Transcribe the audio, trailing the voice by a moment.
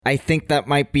I think that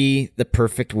might be the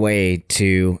perfect way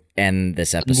to end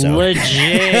this episode.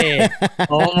 Legit.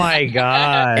 Oh my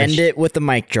gosh. End it with the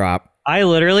mic drop. I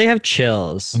literally have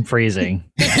chills. I'm freezing.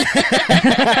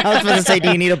 I was about to say,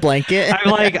 do you need a blanket?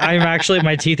 I'm actually,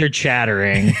 my teeth are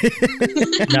chattering.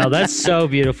 No, that's so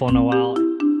beautiful, Noelle.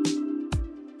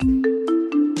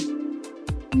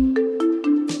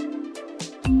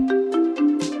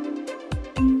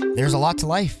 There's a lot to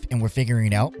life, and we're figuring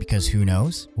it out because who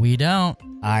knows? We don't.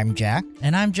 I'm Jack.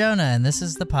 And I'm Jonah, and this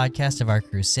is the podcast of our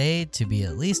crusade to be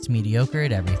at least mediocre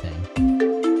at everything.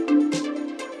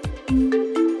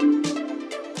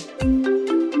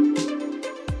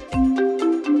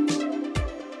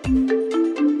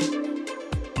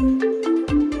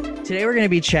 Today we're going to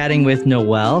be chatting with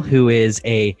Noelle, who is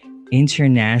a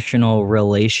international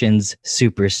relations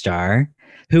superstar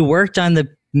who worked on the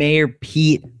Mayor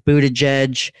Pete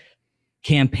Buttigieg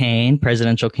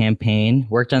presidential campaign,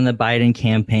 worked on the Biden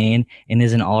campaign, and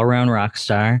is an all-around rock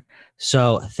star.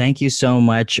 So thank you so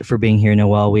much for being here,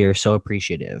 Noelle. We are so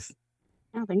appreciative.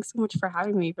 Yeah, thanks so much for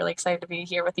having me. Really excited to be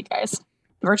here with you guys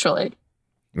virtually.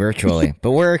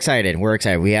 But we're excited.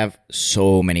 We have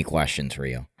so many questions for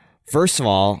you. First of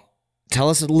all, tell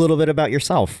us a little bit about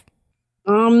yourself.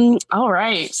 All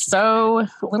right. So a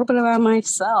little bit about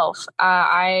myself.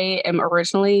 I am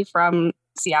originally from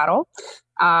Seattle.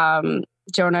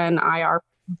 Jonah and our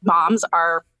moms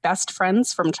are best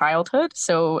friends from childhood.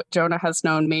 So Jonah has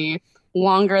known me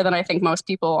longer than I think most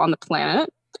people on the planet.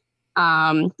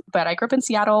 But I grew up in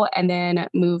Seattle and then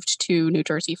moved to New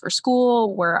Jersey for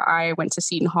school, where I went to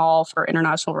Seton Hall for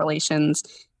international relations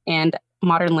and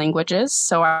modern languages.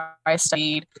 So I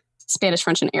studied Spanish,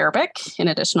 French, and Arabic in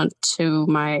addition to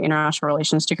my international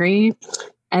relations degree.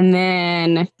 And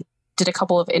then did a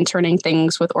couple of interning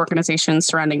things with organizations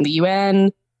surrounding the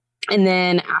UN. And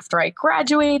then after I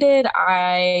graduated,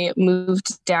 I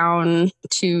moved down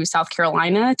to South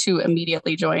Carolina to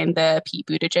immediately join the Pete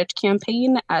Buttigieg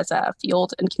campaign as a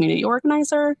field and community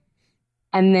organizer.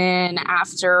 And then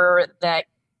after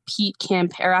Pete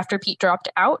dropped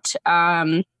out,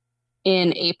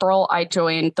 in April, I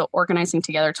joined the Organizing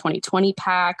Together 2020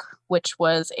 PAC, which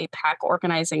was a PAC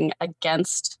organizing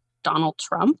against Donald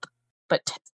Trump,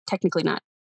 but technically not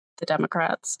the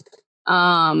Democrats.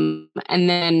 And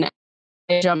then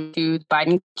I jumped to the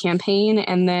Biden campaign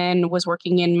and then was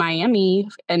working in Miami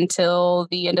until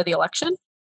the end of the election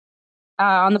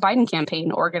on the Biden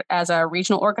campaign as a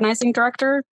regional organizing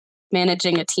director,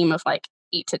 managing a team of like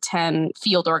 8 to 10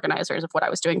 field organizers of what I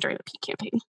was doing during the Pete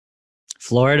campaign.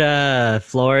 Florida.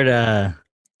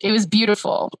 It was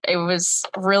beautiful. It was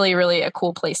really, really a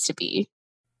cool place to be.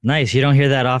 Nice. You don't hear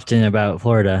that often about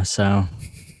Florida, so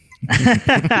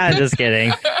just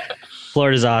kidding.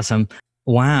 Florida's awesome.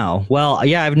 Wow. Well,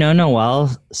 yeah, I've known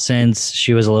Noelle since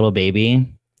she was a little baby.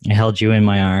 I held you in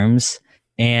my arms,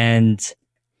 and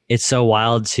it's so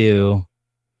wild to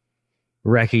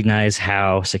recognize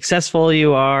how successful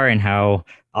you are and how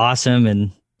awesome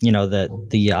and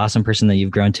the awesome person that you've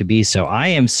grown to be. So I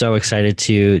am so excited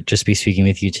to just be speaking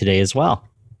with you today as well.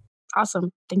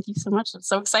 Awesome. Thank you so much. I'm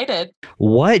so excited.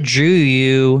 What drew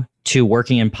you to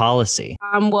working in policy?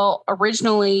 Well,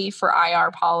 originally for IR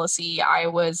policy, I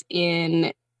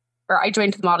joined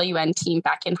the Model UN team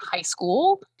back in high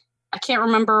school. I can't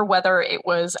remember whether it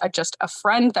was just a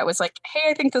friend that was like,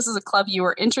 "Hey, I think this is a club you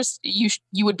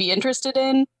would be interested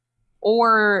in,"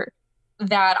 or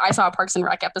that I saw a Parks and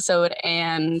Rec episode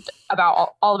and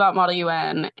all about Model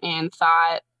UN and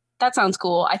thought, that sounds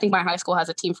cool. I think my high school has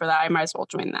a team for that. I might as well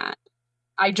join that.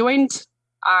 I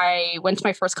went to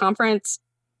my first conference,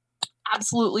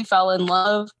 absolutely fell in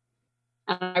love.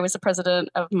 And I was the president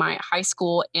of my high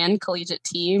school and collegiate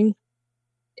team.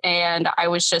 And I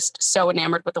was just so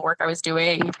enamored with the work I was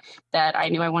doing that I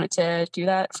knew I wanted to do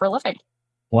that for a living.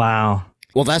 Wow.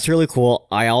 Well, that's really cool.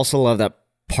 I also love that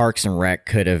Parks and Rec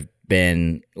could have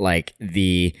been like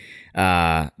the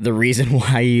reason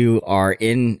why you are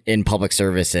in public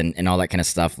service and all that kind of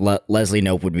stuff. Leslie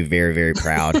Knope would be very, very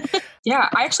proud. Yeah,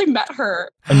 I actually met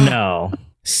her. No.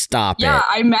 Stop it. Yeah,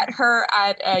 I met her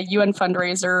at a UN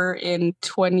fundraiser in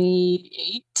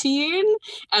 2018,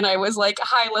 and I was like,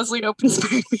 "Hi, Leslie Knope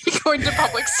inspired me to go into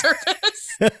public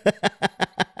service."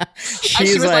 She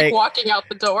was like walking out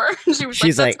the door. She was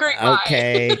like, "That's great,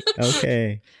 bye."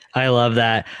 Okay. I love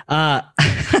that.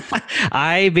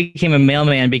 I became a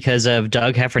mailman because of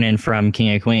Doug Heffernan from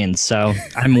King of Queens. So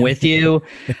I'm with you.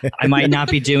 I might not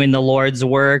be doing the Lord's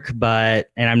work, and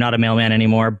I'm not a mailman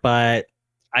anymore, but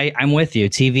I'm with you.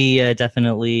 TV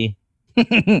definitely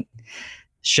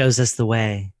shows us the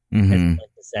way. Mm-hmm.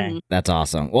 say. That's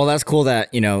awesome. Well, that's cool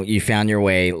that, you found your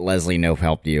way. Leslie Knope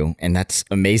helped you. And that's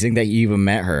amazing that you even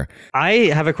met her.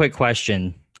 I have a quick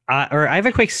question, or I have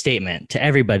a quick statement to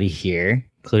everybody here,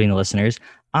 including the listeners.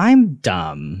 I'm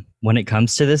dumb when it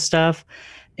comes to this stuff.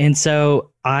 And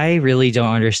so I really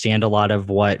don't understand a lot of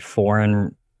what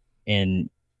foreign and,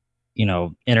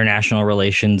 international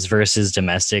relations versus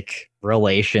domestic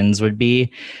relations would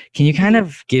be. Can you kind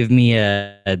of give me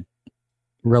a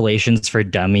relations for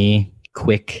dummy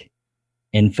quick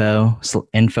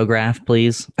infograph,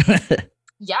 please?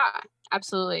 Yeah,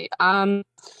 absolutely.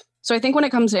 So I think when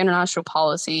it comes to international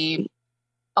policy,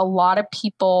 a lot of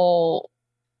people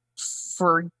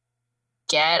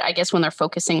forget, I guess, when they're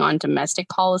focusing on domestic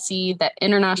policy, that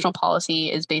international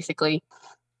policy is basically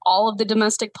all of the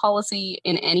domestic policy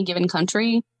in any given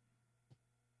country,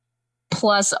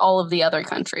 plus all of the other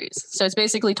countries. So it's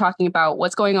basically talking about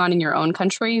what's going on in your own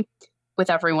country with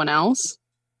everyone else,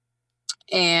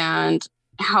 and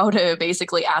how to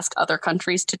basically ask other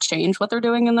countries to change what they're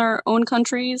doing in their own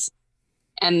countries.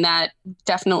 And that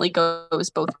definitely goes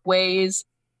both ways.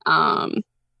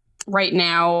 Right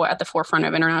now, at the forefront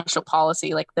of international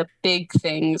policy, like the big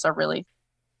things are really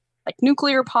like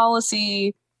nuclear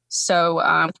policy. So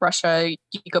with Russia,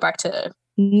 you go back to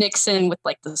Nixon with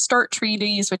like the START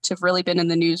treaties, which have really been in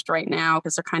the news right now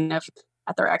because they're kind of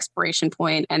at their expiration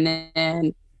point. And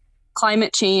then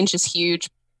climate change is huge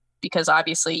because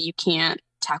obviously you can't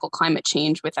tackle climate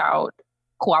change without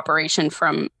cooperation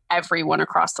from everyone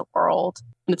across the world.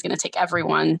 And it's going to take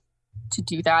everyone to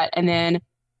do that. And then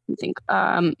I think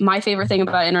my favorite thing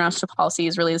about international policy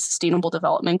is really the Sustainable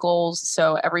Development Goals.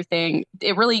 So everything,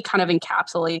 it really kind of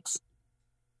encapsulates,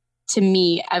 to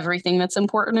me, everything that's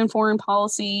important in foreign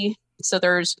policy. So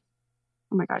there's,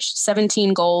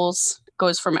 17 goals,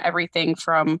 goes from everything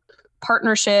from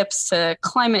partnerships to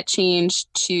climate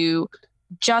change to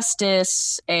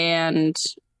justice and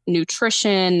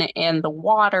nutrition and the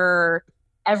water,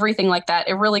 everything like that.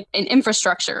 It really, and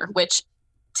infrastructure, which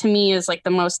to me is like the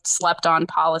most slept on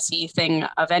policy thing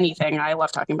of anything. I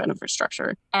love talking about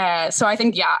infrastructure. So I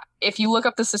think, if you look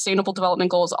up the Sustainable Development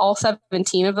Goals, all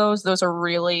 17 of those are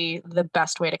really the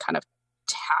best way to kind of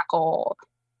tackle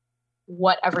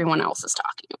what everyone else is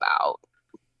talking about.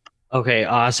 Okay,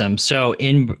 awesome. So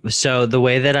the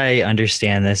way that I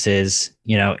understand this is,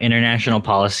 international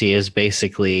policy is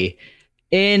basically,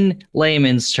 in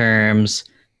layman's terms,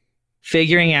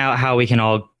 figuring out how we can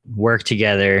all work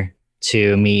together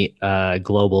to meet a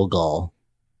global goal.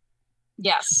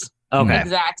 Yes. Okay.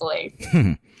 Exactly.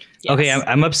 Yes. Okay,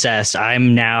 I'm obsessed.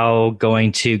 I'm now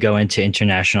going to go into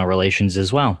international relations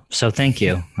as well. So thank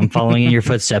you. I'm following in your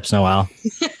footsteps, Noelle.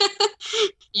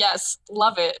 Yes,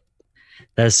 love it.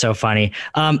 That's so funny.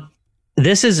 And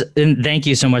thank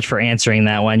you so much for answering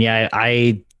that one. Yeah,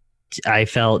 I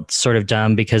felt sort of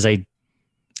dumb because I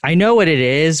know what it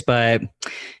is, but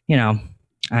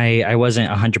I wasn't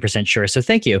 100% sure. So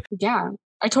thank you. Yeah,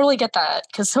 I totally get that.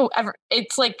 Because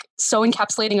it's like so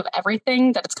encapsulating of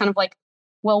everything that it's kind of like,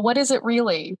 well, what is it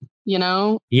really?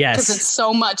 Yes. Because it's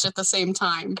so much at the same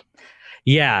time.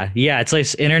 Yeah. It's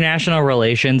like international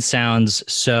relations sounds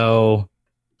so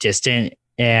distant.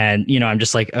 And, I'm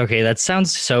just like, okay, that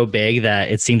sounds so big that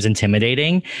it seems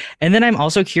intimidating. And then I'm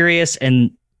also curious,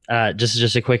 and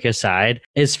just a quick aside,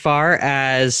 as far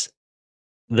as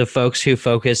the folks who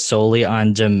focus solely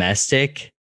on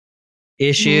domestic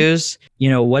issues,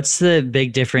 what's the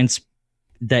big difference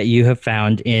that you have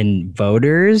found in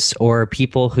voters or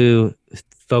people who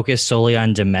focus solely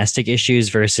on domestic issues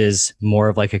versus more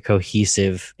of like a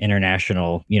cohesive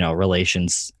international,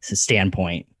 relations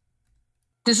standpoint?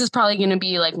 This is probably going to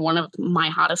be like one of my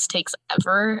hottest takes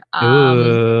ever.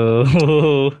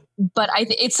 Ooh. But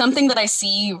it's something that I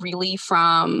see really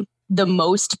from the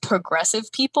most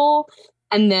progressive people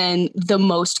and then the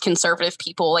most conservative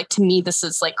people. Like, to me, this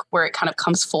is like where it kind of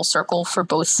comes full circle for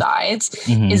both sides,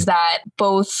 is that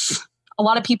a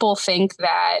lot of people think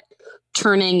that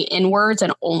turning inwards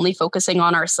and only focusing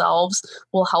on ourselves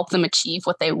will help them achieve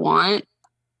what they want.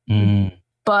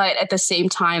 But at the same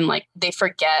time, like, they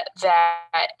forget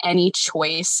that any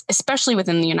choice, especially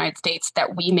within the United States,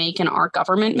 that we make and our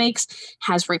government makes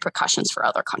has repercussions for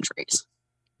other countries.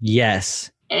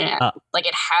 Yes. And like,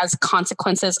 it has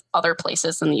consequences other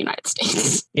places in the United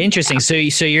States. Interesting. Yeah.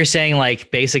 So you're saying like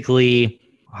basically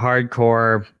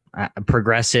hardcore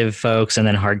progressive folks and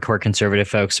then hardcore conservative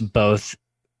folks both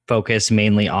focus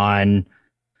mainly on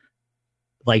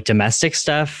like domestic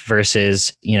stuff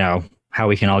versus, how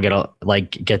we can all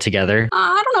get together.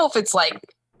 I don't know if it's like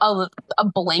a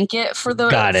blanket for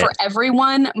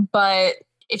everyone, but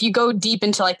if you go deep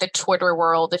into like the Twitter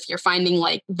world, if you're finding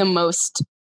like the most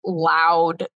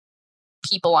loud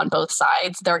people on both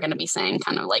sides, they're going to be saying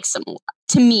kind of like similar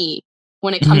to me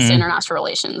when it comes to international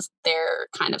relations. They're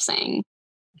kind of saying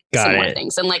similar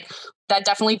things. And like, that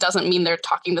definitely doesn't mean they're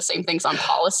talking the same things on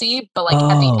policy, but like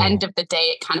at the end of the day,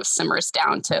 it kind of simmers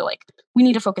down to like, we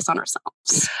need to focus on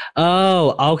ourselves.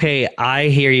 Oh, okay. I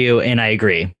hear you and I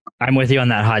agree. I'm with you on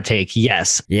that hot take.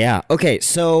 Yes. Yeah. Okay.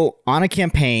 So on a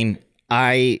campaign,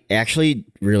 I actually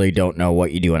really don't know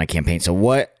what you do on a campaign. So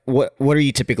what are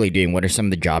you typically doing? What are some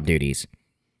of the job duties?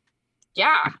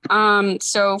 Yeah.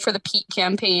 So for the Pete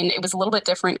campaign, it was a little bit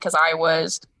different because I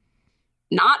was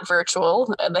not virtual.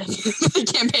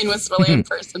 The campaign was really in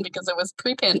person because it was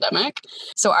pre-pandemic.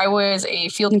 So I was a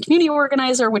field and community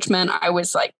organizer, which meant I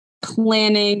was like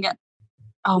planning.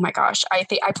 Oh my gosh, I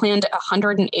think I planned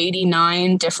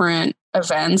 189 different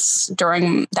events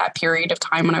during that period of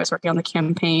time when I was working on the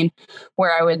campaign,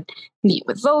 where I would meet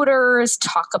with voters,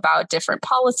 talk about different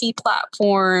policy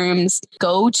platforms,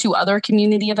 go to other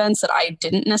community events that I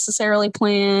didn't necessarily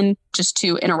plan, just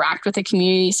to interact with the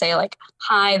community, say like,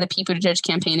 hi, the Pete Buttigieg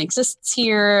campaign exists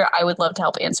here. I would love to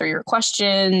help answer your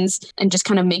questions, and just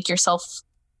kind of make yourself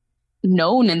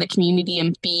known in the community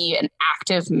and be an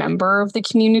active member of the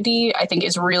community, I think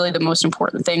is really the most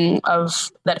important thing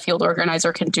that a field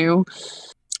organizer can do,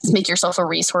 is make yourself a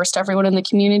resource to everyone in the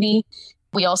community.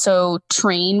 We also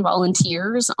train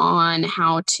volunteers on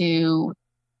how to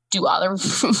do other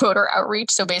voter outreach.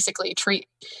 So basically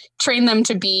train them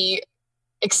to be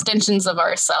extensions of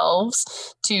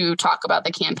ourselves, to talk about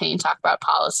the campaign, talk about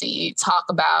policy, talk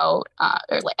about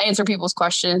or like answer people's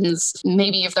questions.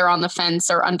 Maybe if they're on the fence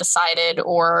or undecided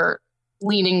or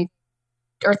leaning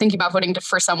or thinking about voting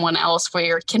for someone else,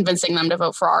 we're convincing them to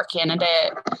vote for our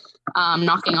candidate,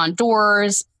 knocking on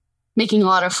doors, making a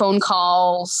lot of phone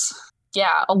calls.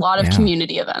 Yeah, a lot of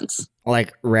community events.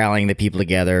 Like rallying the people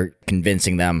together,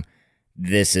 convincing them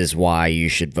this is why you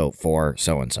should vote for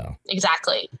so-and-so.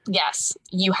 Exactly. Yes.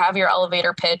 You have your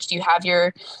elevator pitch. You have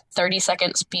your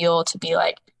 30-second spiel to be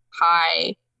like,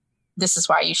 hi, this is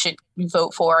why you should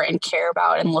vote for and care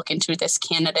about and look into this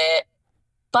candidate.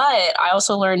 But I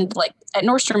also learned, like, at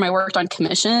Nordstrom, I worked on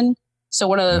commission. So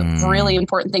one of the really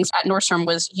important things at Nordstrom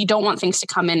was you don't want things to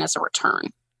come in as a return.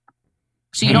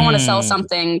 So you don't want to sell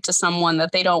something to someone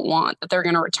that they don't want, that they're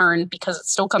going to return, because it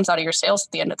still comes out of your sales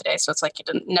at the end of the day. So it's like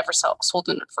you never sold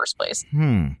in the first place.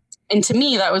 And to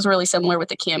me, that was really similar with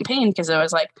the campaign, because it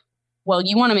was like, well,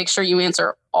 you want to make sure you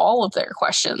answer all of their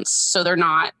questions so they're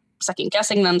not second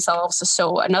guessing themselves.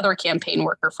 So another campaign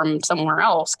worker from somewhere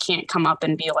else can't come up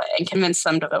and be like, and convince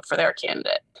them to vote for their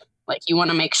candidate. Like, you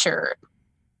want to make sure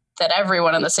that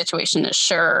everyone in the situation is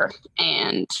sure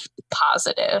and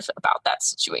positive about that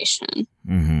situation.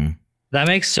 That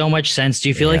makes so much sense. Do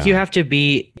you feel like you have to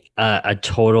be a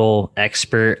total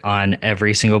expert on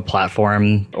every single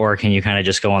platform, or can you kind of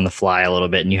just go on the fly a little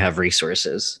bit and you have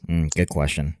resources? Good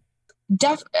question.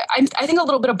 I think a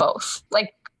little bit of both.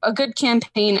 Like, a good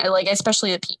campaign, like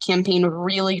especially the Pete campaign,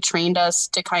 really trained us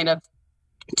to kind of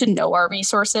to know our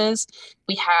resources.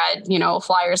 We had,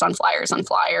 flyers on flyers on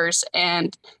flyers,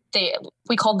 and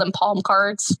we called them palm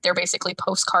cards. They're basically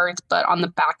postcards, but on the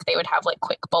back they would have like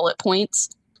quick bullet points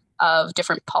of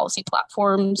different policy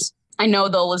platforms. I know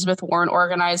the Elizabeth Warren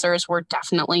organizers were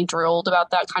definitely drilled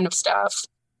about that kind of stuff.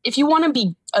 If you want to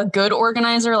be a good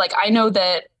organizer, like, I know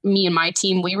that me and my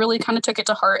team, we really kind of took it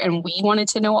to heart, and we wanted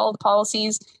to know all the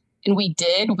policies, and we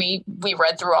did. We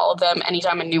read through all of them.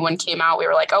 Anytime a new one came out, we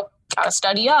were like, oh, gotta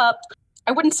study up.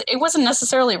 I wouldn't say it wasn't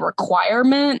necessarily a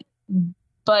requirement,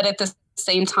 but at the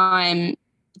same time,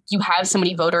 you have so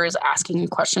many voters asking you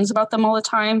questions about them all the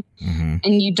time,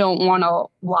 and you don't want to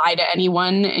lie to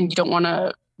anyone, and you don't want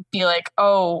to be like,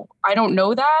 oh, I don't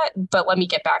know that, but let me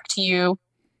get back to you,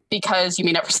 because you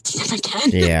may never see them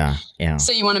again. Yeah.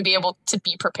 So you want to be able to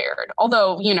be prepared.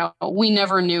 Although, we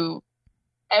never knew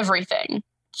everything.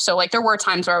 So like, there were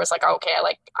times where I was like, oh, okay,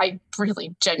 I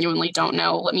really genuinely don't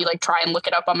know. Let me try and look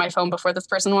it up on my phone before this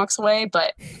person walks away.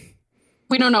 But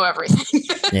we don't know everything.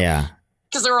 Yeah.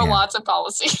 Because there are lots of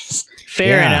policies.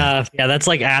 Fair enough. Yeah, that's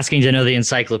like asking to know the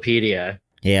encyclopedia.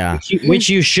 Yeah. Which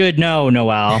you should know,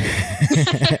 Noel.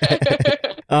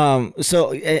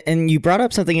 So, and you brought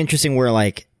up something interesting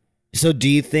where so do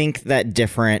you think that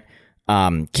different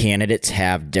candidates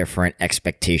have different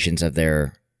expectations of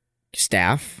their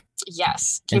staff?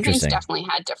 Yes. Campaigns definitely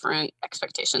had different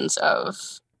expectations of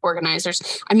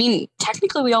organizers. I mean,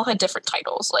 technically we all had different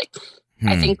titles.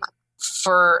 I think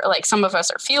for some of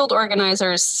us are field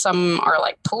organizers, some are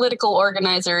political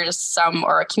organizers, some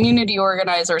are a community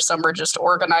organizer, some are just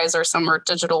organizers, some are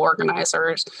digital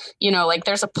organizers.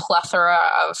 There's a plethora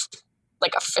of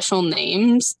official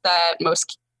names that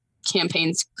most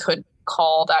campaigns could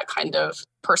call that kind of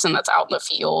person that's out in the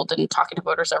field and talking to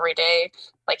voters every day.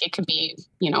 Like it could be,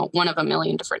 one of a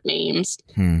million different names.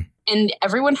 And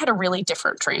everyone had a really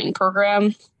different training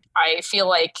program. I feel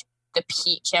like the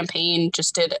Pete campaign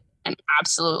just did an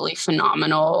absolutely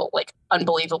phenomenal, like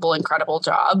unbelievable, incredible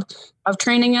job of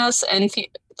training us and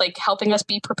like helping us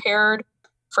be prepared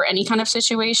for any kind of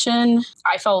situation.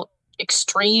 I felt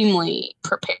extremely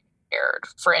prepared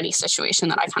for any situation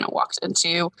that I kind of walked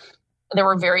into. There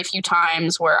were very few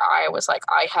times where I was like,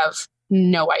 I have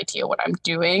no idea what I'm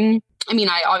doing. I mean,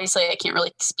 I can't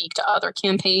really speak to other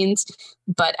campaigns,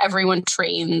 but everyone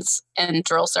trains and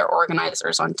drills their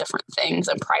organizers on different things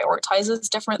and prioritizes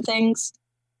different things.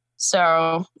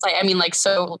 So,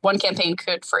 so one campaign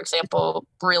could, for example,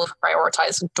 really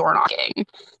prioritize door knocking.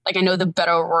 Like I know the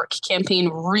Beto O'Rourke campaign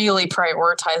really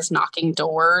prioritized knocking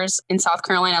doors in South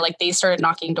Carolina. Like they started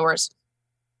knocking doors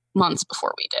months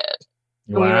before we did.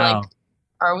 And we were like,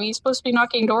 are we supposed to be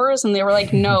knocking doors? And they were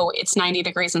like, no, it's 90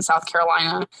 degrees in South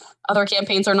Carolina. Other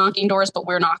campaigns are knocking doors, but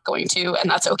we're not going to, and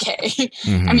that's okay.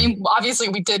 Mm-hmm. I mean, obviously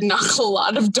we did knock a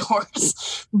lot of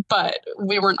doors, but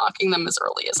we were knocking them as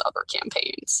early as other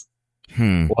campaigns.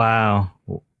 Wow.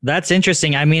 That's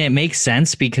interesting. I mean, it makes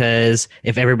sense because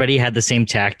if everybody had the same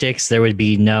tactics, there would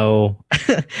be no,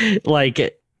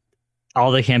 like,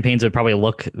 all the campaigns would probably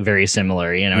look very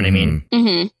similar. You know what I mean?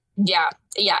 Mm-hmm. Yeah.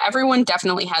 Everyone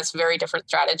definitely has very different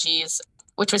strategies,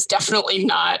 which was definitely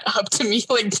not up to me.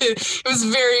 It was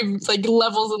very like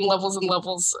levels and levels and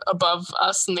levels above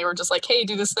us. And they were just like, hey,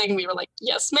 do this thing. We were like,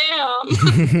 yes,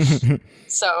 ma'am.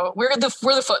 So we're the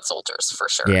foot soldiers for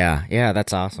sure. Yeah.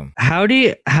 That's awesome. How do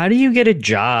you get a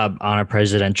job on a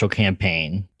presidential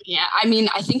campaign? Yeah. I mean,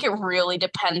 I think it really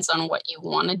depends on what you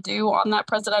want to do on that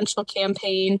presidential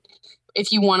campaign.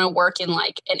 If you want to work in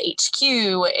like an HQ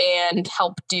and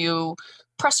help do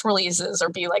press releases or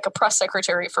be like a press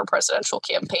secretary for a presidential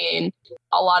campaign,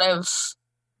 a lot of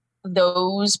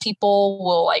those people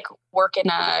will like work in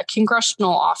a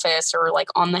congressional office or like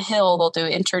on the Hill. They'll do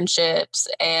internships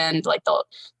and like they'll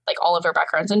like all of their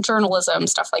backgrounds in journalism,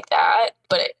 stuff like that.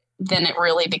 But then it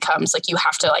really becomes like you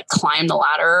have to like climb the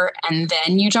ladder and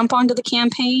then you jump onto the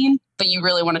campaign. But you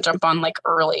really want to jump on like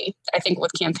early. I think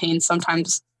with campaigns,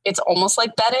 sometimes it's almost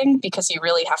like betting because you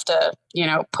really have to,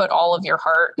 put all of your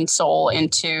heart and soul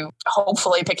into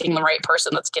hopefully picking the right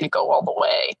person that's going to go all the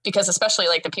way. Because especially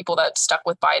like the people that stuck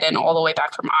with Biden all the way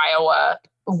back from Iowa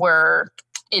were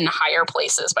in higher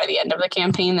places by the end of the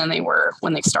campaign than they were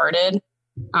when they started.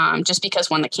 Just because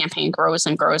when the campaign grows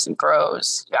and grows and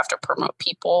grows, you have to promote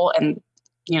people and,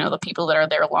 the people that are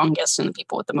there longest and the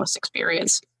people with the most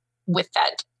experience with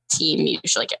that team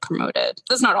usually get promoted.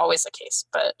 That's not always the case,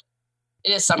 but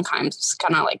it is sometimes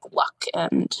kind of like luck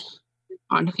and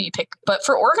on who you pick. But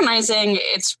for organizing,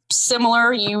 it's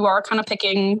similar. You are kind of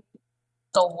picking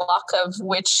the luck of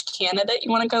which candidate you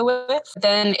want to go with.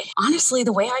 Then honestly,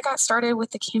 the way I got started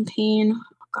with the campaign,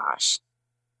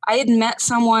 I had met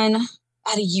someone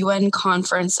at a UN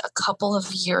conference a couple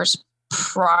of years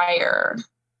prior.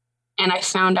 And I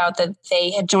found out that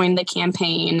they had joined the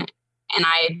campaign and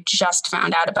I had just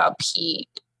found out about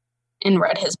Pete and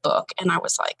read his book. And I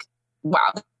was like,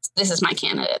 wow, this is my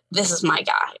candidate. This is my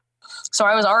guy. So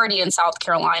I was already in South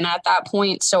Carolina at that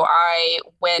point. So I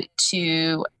went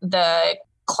to the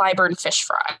Clyburn Fish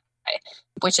Fry,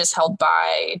 which is held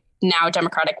by now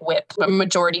Democratic whip,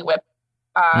 Majority Whip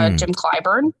Jim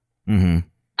Clyburn. Mm-hmm.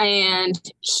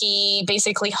 And he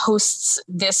basically hosts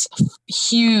this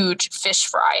huge fish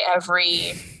fry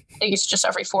every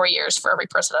 4 years for every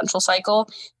presidential cycle.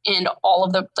 And all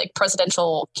of the like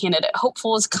presidential candidate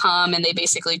hopefuls come and they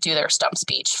basically do their stump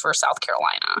speech for South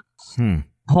Carolina.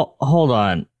 Hold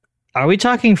on. Are we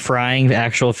talking frying the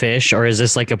actual fish or is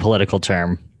this like a political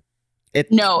term?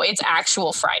 No, it's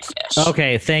actual fried fish.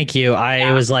 Okay, thank you.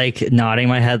 I was like nodding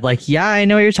my head like, yeah, I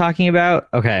know what you're talking about.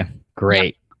 Okay, great.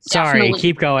 Yep, sorry, definitely.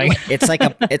 Keep going. It's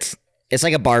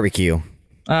like a barbecue.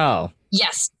 Oh.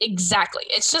 Yes, exactly.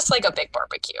 It's just like a big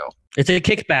barbecue. It's a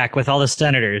kickback with all the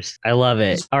senators. I love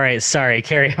it. All right, sorry,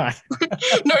 carry on.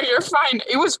 No, you're fine.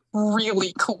 It was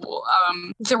really cool.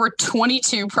 There were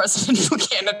 22 presidential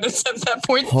candidates at that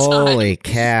point in time. Holy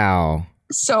cow.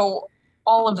 So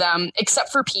all of them,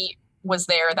 except for Pete, was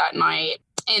there that night.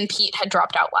 And Pete had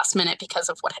dropped out last minute because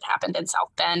of what had happened in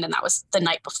South Bend. And that was the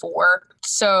night before.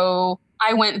 So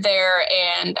I went there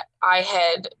and I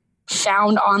had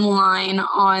found online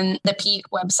on the Pete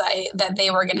website that they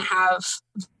were going to have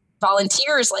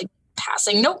volunteers like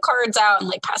passing note cards out and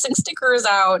like passing stickers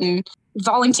out and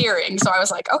volunteering. So I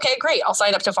was like, okay, great. I'll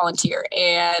sign up to volunteer.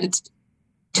 And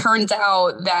turns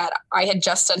out that I had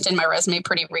just sent in my resume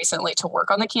pretty recently to work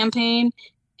on the campaign.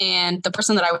 And the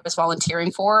person that I was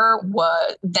volunteering for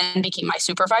then became my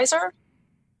supervisor.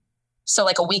 So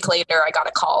like a week later, I got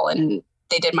a call and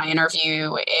they did my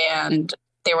interview and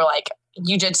they were like,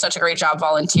 you did such a great job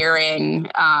volunteering. We're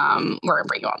going to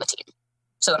bring you on the team.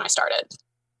 So then I started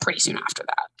pretty soon after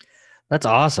that. That's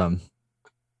awesome.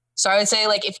 So I would say,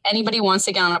 like, if anybody wants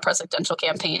to get on a presidential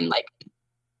campaign, like,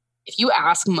 if you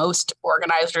ask most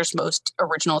organizers, most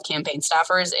original campaign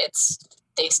staffers,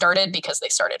 they started because they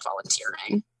started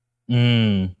volunteering.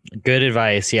 Good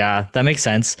advice. Yeah, that makes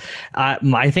sense.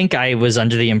 I think I was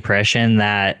under the impression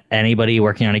that anybody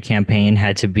working on a campaign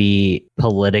had to be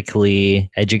politically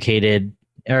educated,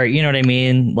 or you know what I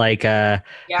mean? Like have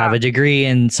a degree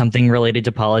in something related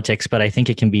to politics, but I think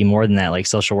it can be more than that, like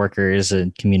social workers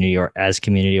and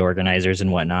community organizers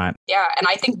and whatnot. Yeah, and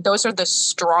I think those are the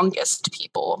strongest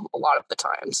people a lot of the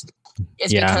times.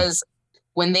 Because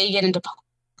when they get into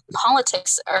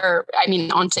politics,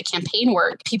 onto campaign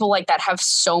work, people like that have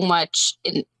so much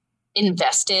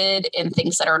invested in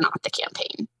things that are not the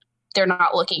campaign. They're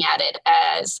not looking at it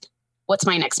as, what's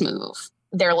my next move?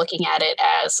 They're looking at it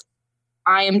as,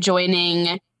 I am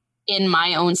joining in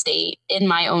my own state, in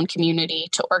my own community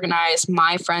to organize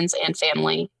my friends and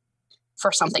family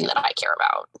for something that I care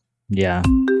about. Yeah,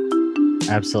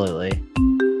 absolutely.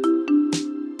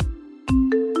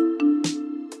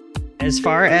 As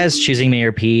far as choosing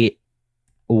Mayor Pete,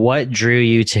 what drew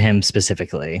you to him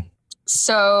specifically?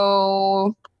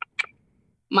 So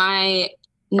my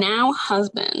now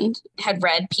husband had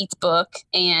read Pete's book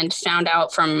and found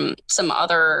out from some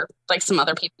other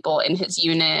people in his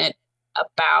unit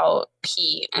about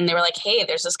Pete. And they were like, hey,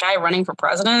 there's this guy running for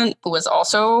president who was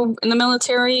also in the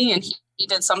military. And he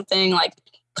did something like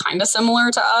kind of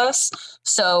similar to us.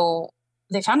 So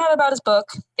they found out about his book.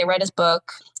 They read his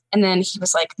book. And then he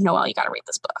was like, Noelle, you got to read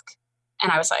this book. And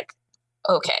I was like,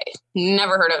 okay,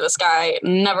 never heard of this guy.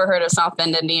 Never heard of South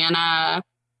Bend, Indiana.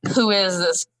 Who is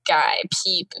this guy?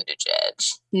 Pete Buttigieg.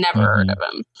 Never heard of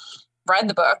him. Read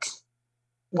the book.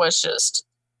 Was just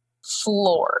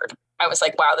floored. I was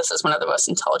like, wow, this is one of the most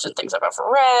intelligent things I've ever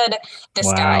read.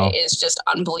 This guy is just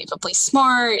unbelievably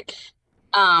smart.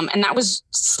 And that was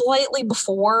slightly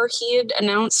before he had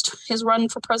announced his run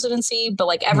for presidency. But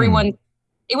like everyone,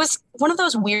 it was one of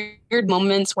those weird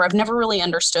moments where I've never really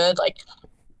understood, like,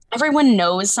 everyone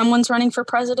knows someone's running for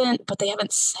president, but they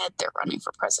haven't said they're running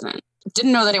for president.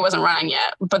 Didn't know that he wasn't running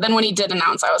yet. But then when he did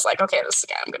announce, I was like, okay, this is the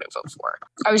guy I'm going to vote for.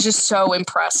 I was just so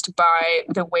impressed by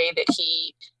the way that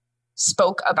he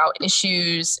spoke about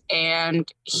issues.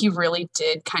 And he really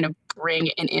did kind of bring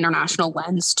an international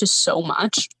lens to so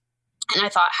much. And I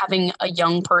thought having a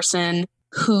young person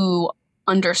who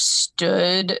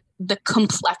understood the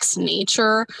complex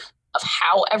nature of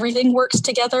how everything works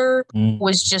together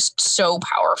was just so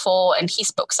powerful. And he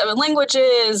spoke 7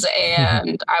 languages.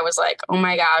 And I was like, oh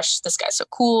my gosh, this guy's so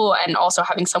cool. And also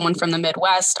having someone from the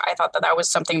Midwest, I thought that was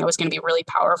something that was going to be really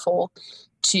powerful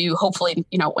to hopefully,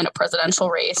 win a presidential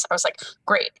race. I was like,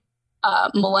 great.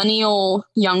 Millennial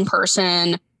young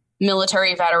person,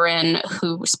 military veteran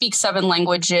who speaks 7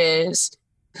 languages,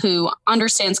 who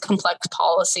understands complex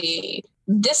policy.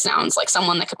 This sounds like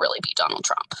someone that could really beat Donald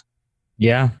Trump.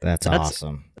 Yeah, that's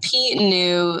awesome. Pete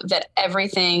knew that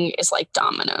everything is like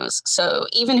dominoes. So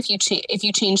even if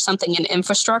you change something in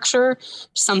infrastructure,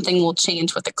 something will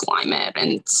change with the climate,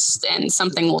 and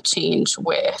something will change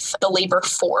with the labor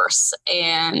force,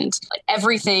 and like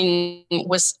everything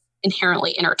was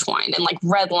inherently intertwined and like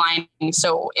redlining.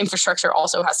 So infrastructure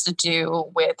also has to do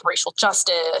with racial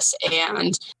justice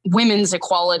and women's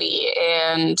equality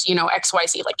and,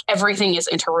 XYZ, like everything is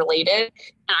interrelated.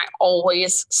 And I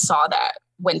always saw that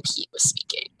when Pete was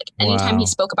speaking. Like anytime he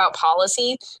spoke about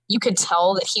policy, you could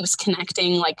tell that he was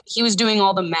connecting, like he was doing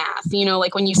all the math,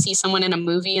 like when you see someone in a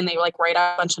movie and they like write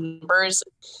out a bunch of numbers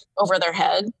over their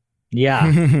head.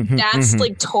 Yeah. That's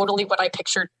like totally what I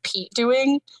pictured Pete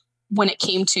doing when it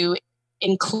came to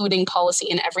including policy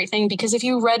in everything. Because if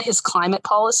you read his climate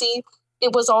policy,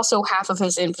 it was also half of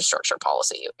his infrastructure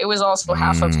policy. It was also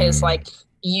half of his like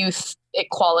youth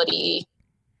equality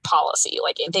policy.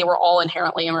 Like they were all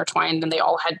inherently intertwined and they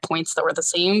all had points that were the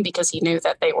same because he knew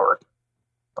that they were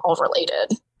all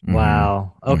related.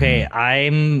 Wow. Okay.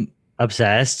 I'm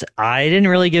obsessed. I didn't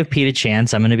really give Pete a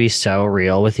chance. I'm going to be so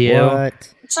real with you.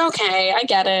 What? It's okay. I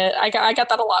get it. I got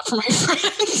that a lot from my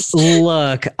friends.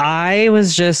 Look, I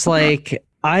was just like,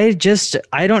 I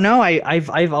don't know.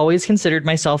 I've always considered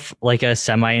myself like a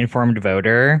semi-informed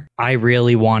voter. I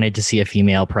really wanted to see a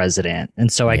female president. And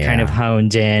so I kind of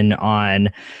honed in on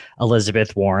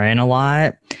Elizabeth Warren a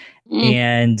lot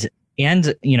and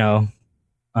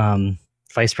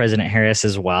Vice President Harris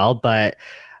as well. But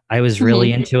I was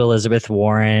really into Elizabeth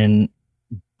Warren,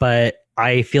 but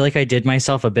I feel like I did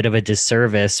myself a bit of a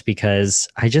disservice because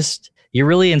you're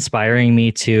really inspiring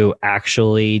me to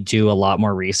actually do a lot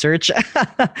more research.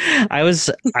 I was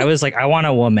like, I want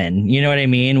a woman, you know what I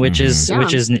mean? Which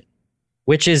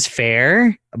is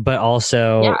fair, but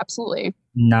also absolutely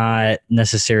not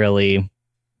necessarily.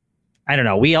 I don't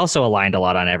know. We also aligned a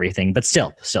lot on everything, but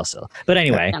still. But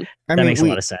anyway, that makes a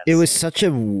lot of sense. It was such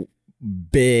a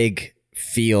big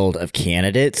field of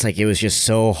candidates. Like, it was just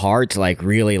so hard to like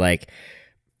really like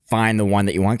find the one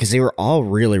that you want, because they were all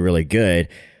really, really good.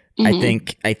 I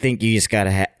think you just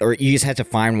gotta you just had to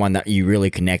find one that you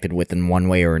really connected with in one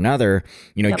way or another.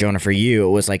 You know, Jonah, for you,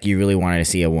 it was like you really wanted to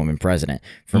see a woman president.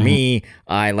 For me,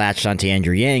 I latched onto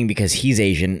Andrew Yang because he's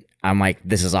Asian. I'm like,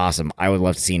 this is awesome. I would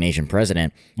love to see an Asian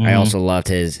president. I also loved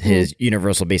his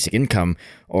universal basic income,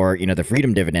 or, you know, the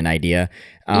freedom dividend idea.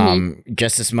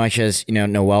 Just as much as, you know,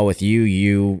 Noelle, with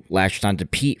you latched onto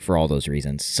Pete for all those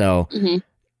reasons. So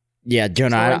yeah,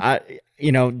 Jonah, I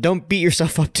you know, don't beat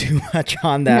yourself up too much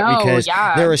on that, because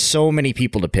there are so many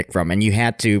people to pick from, and you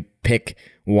had to pick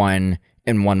one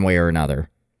in one way or another.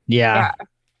 Yeah.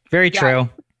 Very true.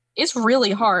 It's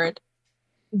really hard.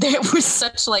 There was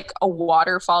such like a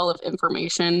waterfall of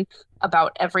information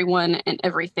about everyone and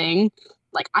everything.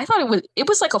 Like, I thought it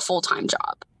was like a full-time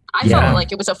job. I felt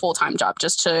like it was a full-time job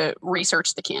just to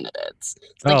research the candidates.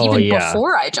 Like,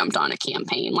 before I jumped on a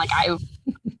campaign, like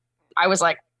I was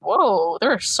like, whoa,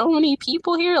 there are so many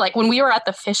people here. Like, when we were at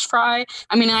the fish fry,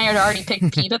 I mean, I had already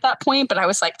picked Pete at that point, but I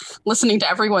was like listening to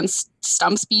everyone's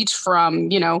stump speech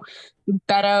from, you know,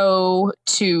 Beto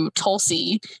to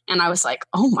Tulsi, and I was like,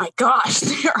 oh my gosh,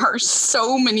 there are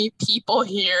so many people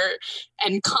here.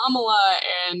 And Kamala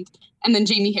and then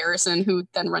Jamie Harrison, who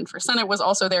then ran for Senate, was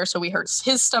also there, so we heard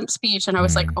his stump speech, and I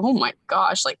was like, oh my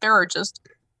gosh, like, there are just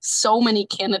so many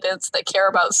candidates that care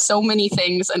about so many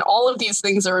things, and all of these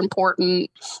things are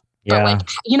important. But like,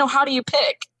 you know, how do you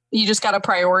pick? You just got to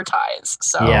prioritize.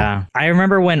 So yeah, I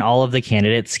remember when all of the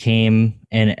candidates came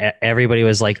and everybody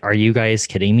was like, are you guys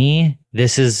kidding me?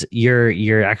 This is,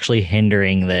 you're actually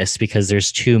hindering this because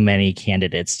there's too many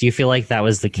candidates. Do you feel like that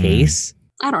was the case?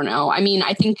 I don't know. I mean,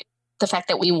 I think the fact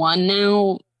that we won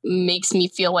now makes me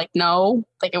feel like, no,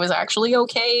 like, it was actually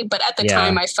okay. But at the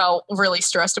time, I felt really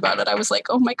stressed about it. I was like,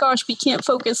 oh my gosh, we can't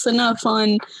focus enough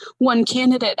on one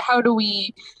candidate. How do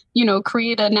we, you know,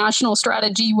 create a national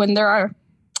strategy when there are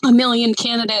a million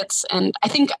candidates? And I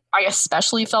think I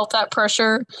especially felt that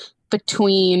pressure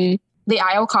between the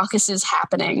Iowa caucuses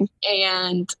happening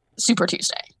and Super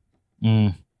Tuesday.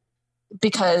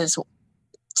 Because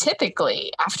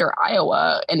typically after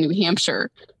Iowa and New Hampshire,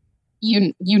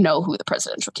 you know who the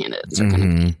presidential candidates are going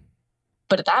to be.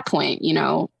 But at that point, you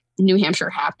know, New Hampshire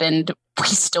happened. We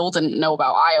still didn't know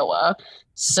about Iowa.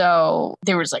 So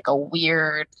there was like a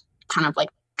weird kind of like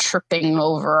tripping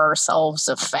over ourselves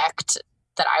effect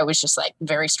that I was just like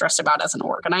very stressed about as an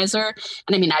organizer.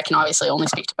 And I mean, I can obviously only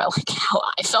speak about like how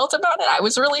I felt about it. I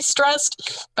was really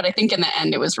stressed, but I think in the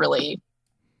end it was really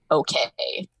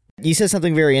okay. You said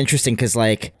something very interesting, because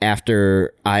like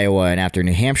after Iowa and after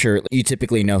New Hampshire, you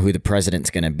typically know who the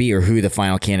president's going to be or who the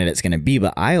final candidate's going to be.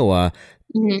 But Iowa,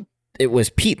 it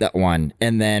was Pete that won.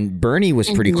 And then Bernie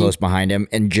was pretty close behind him.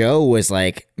 And Joe was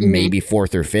like maybe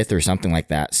fourth or fifth or something like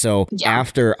that. So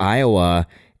after Iowa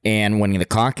and winning the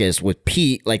caucus with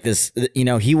Pete, like this, you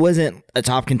know, he wasn't a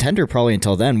top contender probably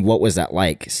until then. What was that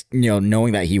like, you know,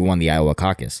 knowing that he won the Iowa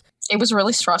caucus? It was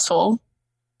really stressful.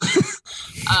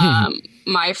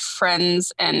 My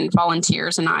friends and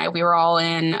volunteers and we were all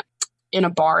in a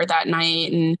bar that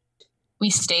night, and we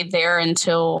stayed there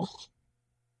until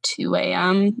 2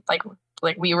 a.m. Like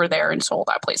we were there until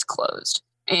that place closed,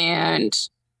 and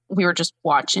we were just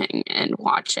watching and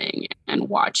watching and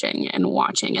watching and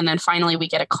watching. And then finally we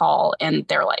get a call, and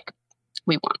they're like,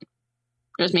 we won.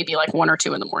 It was maybe like 1 or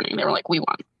 2 in the morning. They were like, we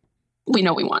won. We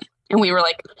know we won. And we were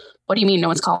like, what do you mean no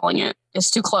one's calling it?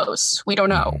 It's too close. We don't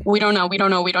know. We don't know. We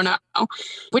don't know. We don't know.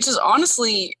 Which is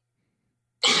honestly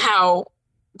how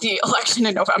the election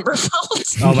in November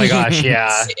felt. Oh my gosh,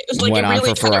 yeah. Like, went it really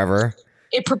on for forever.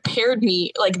 It prepared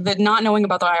me, like the not knowing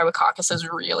about the Iowa caucuses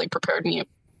really prepared me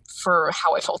for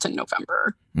how I felt in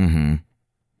November.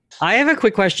 I have a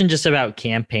quick question just about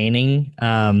campaigning.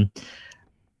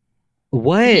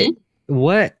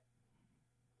 What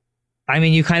I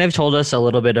mean, you kind of told us a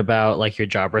little bit about like your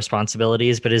job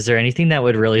responsibilities, but is there anything that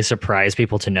would really surprise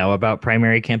people to know about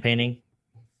primary campaigning?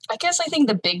 I guess I think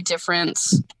the big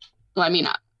difference, well, I mean,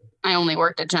 I only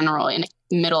worked at General in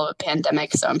the middle of a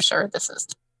pandemic, so I'm sure this is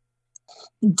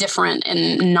different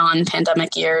in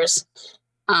non-pandemic years.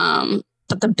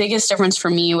 But the biggest difference for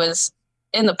me was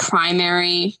in the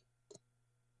primary,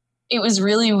 it was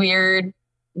really weird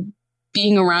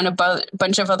being around a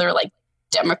bunch of other like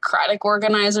Democratic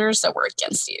organizers that were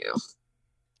against you.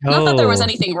 Not that there was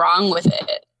anything wrong with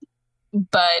it,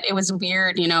 but it was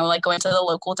weird, like going to the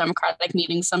local Democratic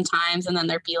meetings sometimes, and then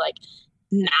there'd be like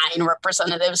 9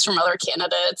 representatives from other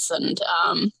candidates, and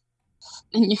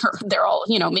they're all,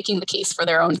 making the case for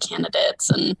their own candidates,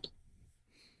 and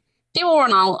people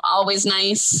weren't always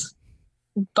nice,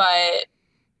 but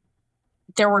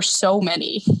there were so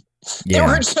many. Yeah. There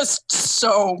were just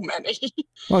so many.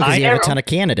 Well, because you have a ton of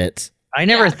candidates. I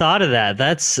never thought of that.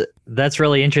 That's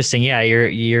really interesting. Yeah,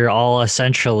 you're all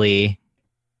essentially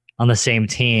on the same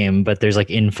team, but there's like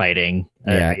infighting.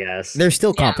 I guess there's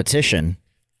still competition.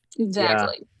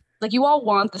 Exactly. Yeah. Like you all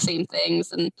want the same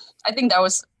things, and I think that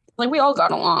was like we all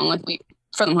got along. Like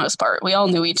for the most part, we all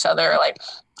knew each other. Like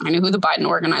I knew who the Biden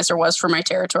organizer was for my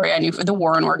territory. I knew who the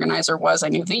Warren organizer was. I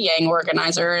knew the Yang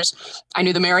organizers. I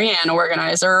knew the Marianne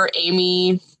organizer,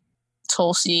 Amy,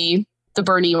 Tulsi, the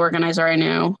Bernie organizer. I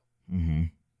knew. Mm-hmm.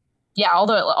 Yeah,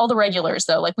 all the regulars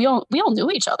though. Like we all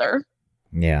knew each other.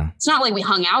 Yeah, it's not like we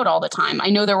hung out all the time. I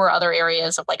know there were other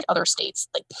areas of like other states,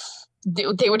 like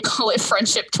they would call it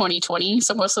Friendship 2020.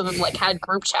 So most of them like had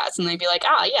group chats, and they'd be like,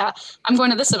 yeah, I'm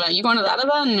going to this event. You going to that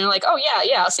event? And they're like, oh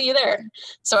yeah, I'll see you there.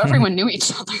 So everyone knew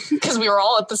each other because we were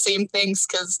all at the same things.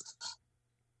 Because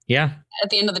at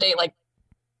the end of the day, like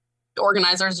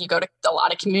organizers, you go to a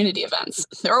lot of community events.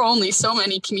 There are only so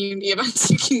many community events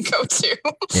you can go to.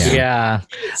 Yeah.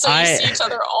 So you see each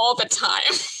other all the time.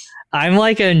 I'm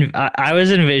like I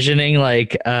was envisioning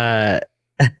like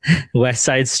West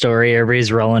Side Story.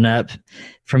 Everybody's rolling up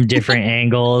from different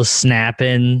angles,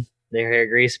 snapping their hair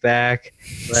grease back.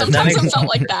 Sometimes it felt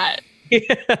like that.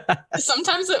 Yeah.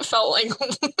 Sometimes it felt like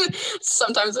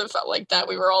that.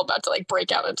 We were all about to like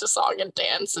break out into song and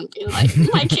dance and be like,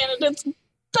 my candidate's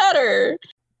better.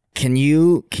 Can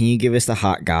you give us the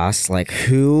hot goss? Like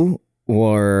who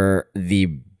were the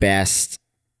best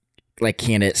like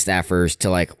candidate staffers to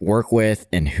like work with,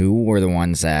 and who were the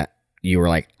ones that you were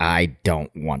like, I don't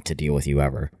want to deal with you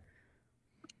ever?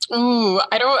 Ooh,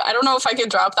 I don't know if I could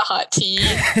drop the hot tea.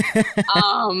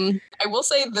 I will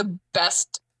say the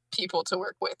best people to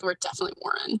work with were definitely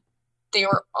Warren. They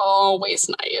were always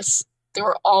nice. They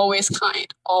were always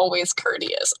kind, always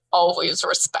courteous, always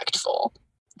respectful.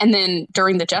 And then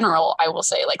during the general, I will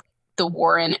say like the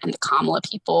Warren and the Kamala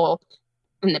people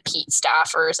and the Pete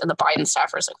staffers and the Biden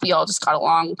staffers, like we all just got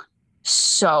along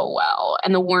so well.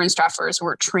 And the Warren staffers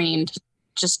were trained,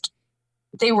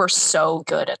 they were so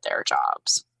good at their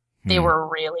jobs. They were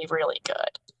really, really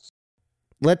good.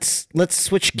 Let's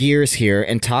switch gears here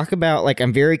and talk about, like,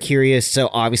 I'm very curious. So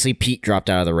obviously Pete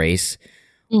dropped out of the race.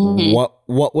 Mm-hmm.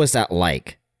 What was that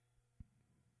like?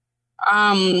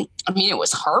 I mean, it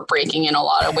was heartbreaking in a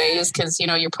lot of ways because,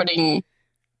 you're putting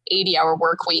 80-hour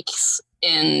work weeks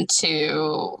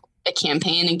into a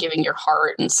campaign and giving your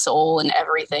heart and soul and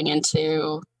everything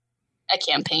into a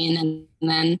campaign. And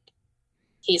then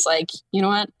he's like, you know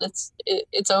what, it's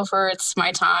over. It's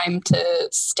my time to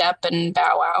step and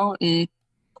bow out. And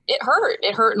it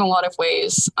hurt in a lot of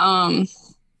ways.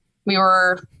 We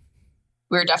were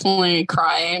definitely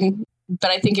crying,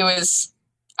 but I think I was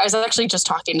actually just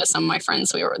talking to some of my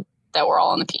friends that were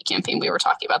all on the Pete campaign. We were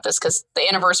talking about this because the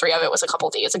anniversary of it was a couple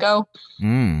days ago.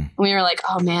 And we were like,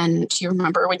 oh man, do you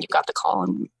remember when you got the call?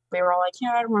 And we were all like,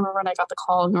 yeah, I remember when I got the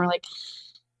call. And we were like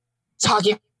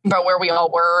talking about where we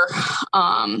all were.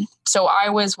 So I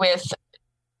was with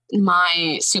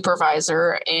my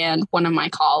supervisor and one of my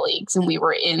colleagues, and we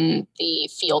were in the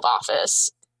field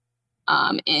office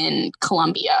in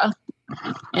Columbia.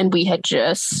 And we had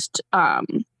just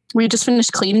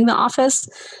finished cleaning the office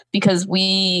because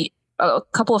a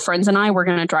couple of friends and I were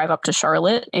going to drive up to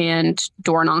Charlotte and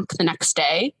door knock the next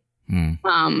day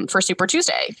for Super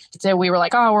Tuesday. So we were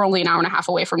like, oh, we're only an hour and a half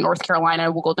away from North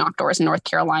Carolina. We'll go knock doors in North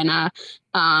Carolina,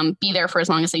 be there for as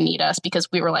long as they need us,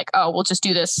 because we were like, oh, we'll just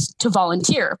do this to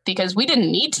volunteer because we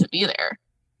didn't need to be there.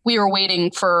 We were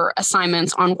waiting for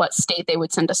assignments on what state they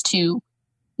would send us to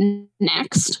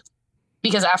next,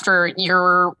 because after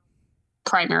your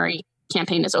primary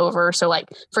campaign is over. So like,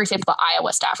 for example, the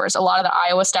Iowa staffers, a lot of the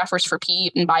Iowa staffers for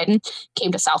Pete and Biden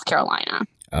came to South Carolina.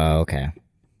 Oh, okay.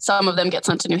 Some of them get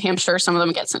sent to New Hampshire. Some of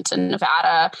them get sent to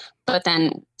Nevada. But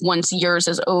then once yours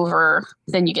is over,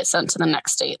 then you get sent to the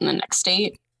next state and the next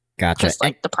state. Gotcha. Just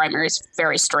like the primary is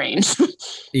very strange.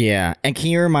 Yeah. And can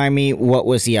you remind me what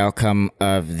was the outcome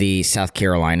of the South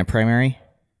Carolina primary?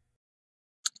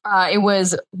 It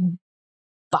was,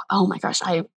 oh my gosh,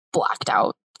 I blacked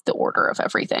out the order of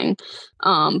everything.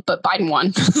 But Biden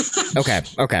won.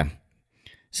 Okay.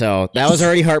 So that was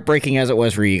already heartbreaking as it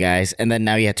was for you guys. And then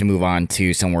now you had to move on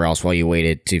to somewhere else while you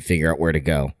waited to figure out where to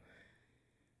go.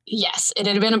 Yes, it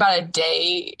had been about a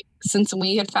day since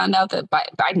we had found out that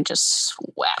Biden just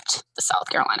swept the South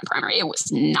Carolina primary. It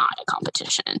was not a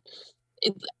competition.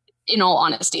 In all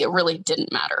honesty, it really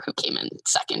didn't matter who came in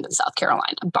second in South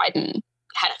Carolina. Biden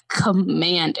had a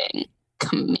commanding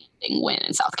win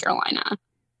in South Carolina.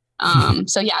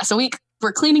 So we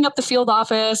were cleaning up the field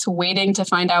office, waiting to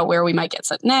find out where we might get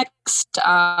sent next.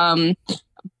 I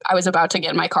was about to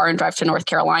get in my car and drive to North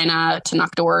Carolina to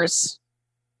knock doors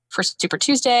for Super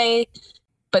Tuesday.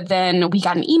 But then we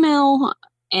got an email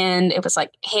and it was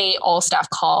like, hey, all staff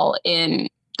call in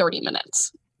 30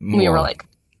 minutes. We were like,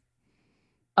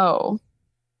 oh,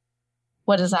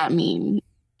 what does that mean?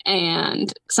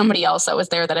 And somebody else that was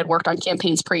there that had worked on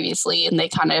campaigns previously, and they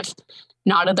kind of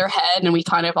nodded their head and we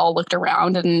kind of all looked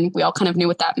around and we all kind of knew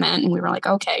what that meant. And we were like,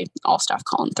 okay, all staff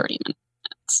call in 30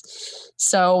 minutes.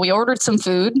 So we ordered some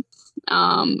food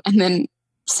and then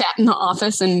sat in the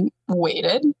office and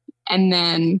waited. And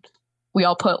then we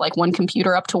all put like one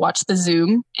computer up to watch the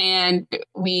Zoom, and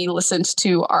we listened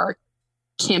to our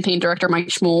campaign director, Mike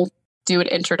Schmuel, do an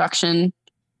introduction.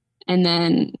 And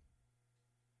then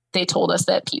they told us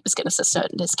that Pete was going to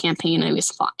suspend his campaign, and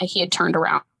he had turned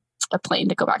around a plane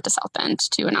to go back to South Bend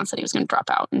to announce that he was going to drop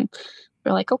out. And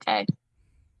we're like, okay.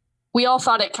 We all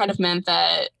thought it kind of meant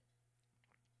that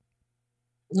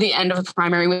the end of the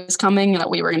primary was coming and that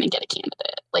we were going to get a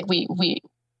candidate. Like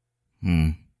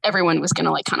everyone was going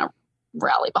to like kind of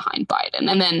rally behind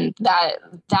Biden. And then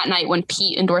that night when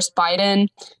Pete endorsed Biden,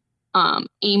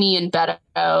 Amy and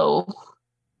Beto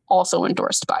also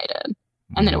endorsed Biden.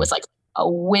 And then it was like a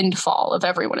windfall of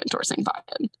everyone endorsing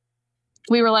Biden.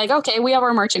 We were like, okay, we have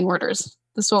our marching orders.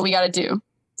 This is what we got to do.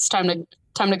 It's time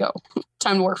to go.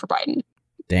 Time to work for Biden.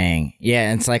 Dang.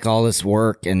 Yeah, it's like all this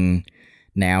work and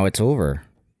now it's over.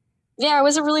 Yeah, it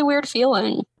was a really weird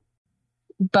feeling.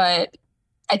 But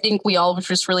I think we all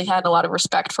just really had a lot of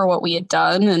respect for what we had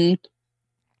done, and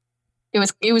it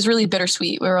was really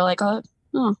bittersweet. We were like, oh,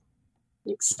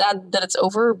 it's sad that it's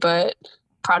over, but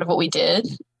proud of what we did.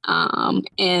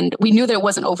 And we knew that it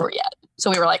wasn't over yet. So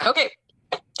we were like, okay,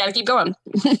 gotta keep going.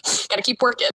 Gotta keep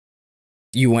working.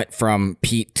 You went from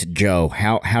Pete to Joe.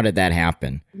 How did that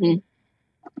happen? Mm-hmm.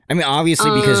 I mean,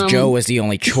 obviously because Joe was the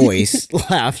only choice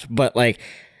left, but like,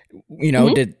 you know,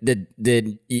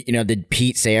 mm-hmm. did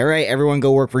Pete say, all right, everyone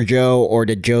go work for Joe? Or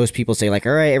did Joe's people say like,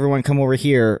 all right, everyone come over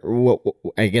here? What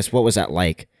was that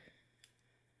like?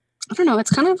 I don't know. It's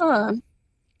kind of a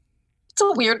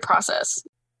weird process.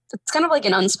 It's kind of like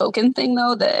an unspoken thing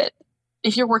though, that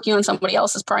if you're working on somebody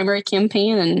else's primary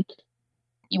campaign and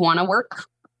you want to work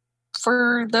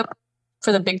for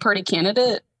the big party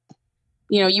candidate,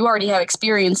 you know, you already have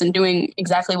experience in doing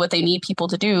exactly what they need people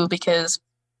to do, because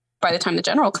by the time the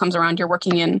general comes around, you're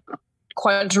working in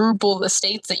quadruple the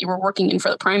states that you were working in for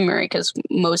the primary, because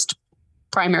most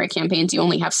primary campaigns, you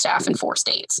only have staff in 4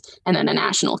 states and then a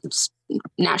national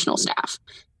staff.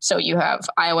 So you have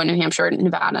Iowa, New Hampshire,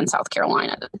 Nevada, and South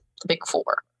Carolina, the big 4.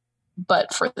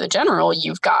 But for the general,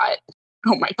 you've got,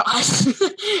 oh my gosh,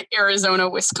 Arizona,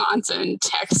 Wisconsin,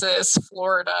 Texas,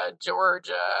 Florida,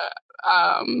 Georgia.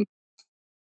 Oh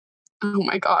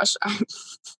my gosh.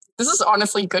 This is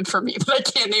honestly good for me, but I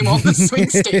can't name all the swing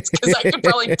states because I could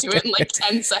probably do it in like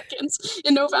 10 seconds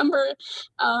in November.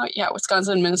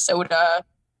 Wisconsin, Minnesota,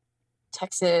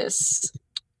 Texas,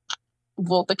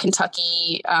 the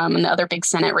Kentucky, and the other big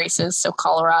Senate races. So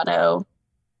Colorado.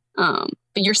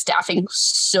 But you're staffing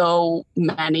so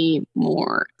many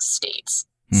more states.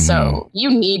 Mm-hmm. So you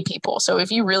need people. So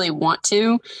if you really want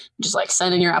to, just like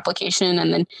send in your application.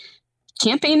 And then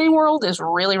campaigning world is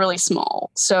really, really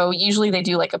small. So usually they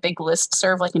do like a big list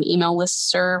serve, like an email list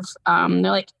serve.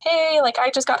 They're like, hey, like I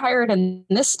just got hired in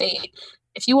this state.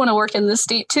 If you want to work in this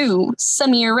state too,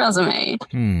 send me your resume.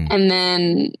 And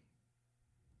then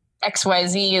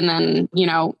XYZ. And then, you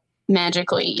know,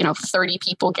 magically, 30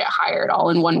 people get hired all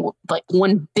in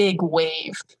one big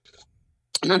wave.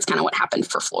 And that's kind of what happened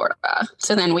for Florida.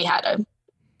 So then we had a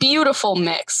beautiful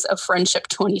mix of Friendship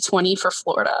 2020 for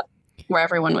Florida, where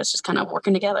everyone was just kind of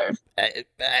working together.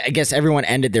 I guess everyone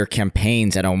ended their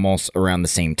campaigns at almost around the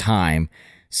same time.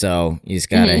 So you just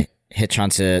got to hitch on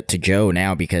to Joe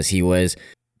now because he was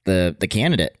the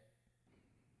candidate.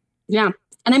 Yeah.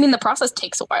 And I mean, the process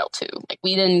takes a while too. Like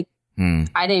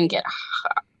I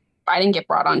didn't get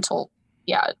brought on till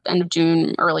end of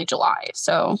June, early July.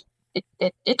 So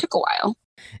it took a while.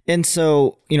 And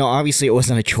so, obviously it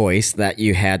wasn't a choice that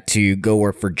you had to go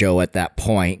work for Joe at that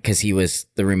point because he was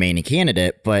the remaining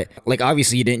candidate. But like,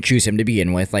 obviously you didn't choose him to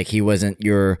begin with. Like, he wasn't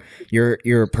your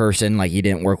person. Like, you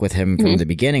didn't work with him from the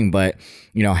beginning. But,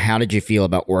 how did you feel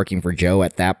about working for Joe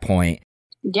at that point?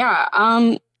 Yeah.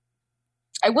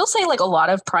 I will say, like, a lot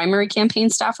of primary campaign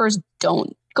staffers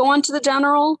don't go on to the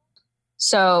general.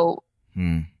 So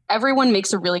everyone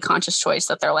makes a really conscious choice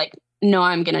that they're like, no,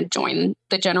 I'm going to join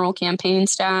the general campaign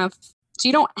staff. So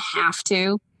you don't have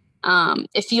to.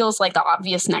 It feels like the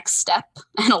obvious next step,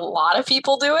 and a lot of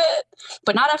people do it,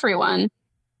 but not everyone.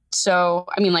 So,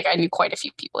 I mean, like, I knew quite a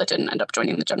few people that didn't end up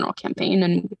joining the general campaign,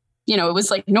 and, it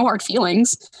was like no hard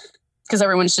feelings because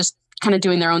everyone's just kind of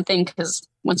doing their own thing, because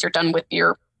once you're done with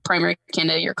your primary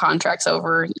candidate, your contract's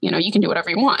over, you can do whatever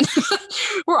you want.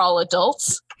 We're all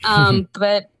adults.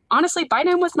 But honestly,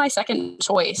 Biden was my second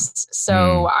choice.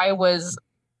 So I was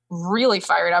really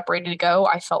fired up, ready to go.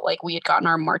 I felt like we had gotten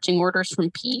our marching orders from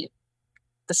Pete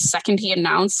the second he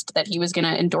announced that he was going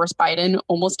to endorse Biden.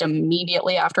 Almost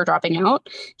immediately after dropping out,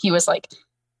 he was like,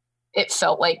 it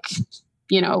felt like,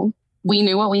 we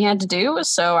knew what we had to do.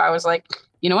 So I was like,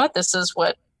 you know what? This is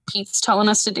what Pete's telling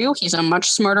us to do. He's a much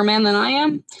smarter man than I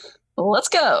am. Let's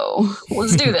go.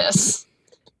 Let's do this.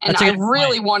 And I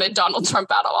really wanted Donald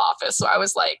Trump out of office. So I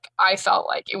was like, I felt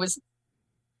like it was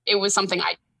something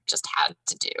I just had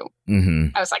to do. Mm-hmm.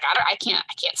 I was like, I can't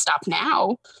stop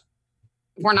now.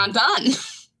 We're not done.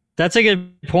 That's a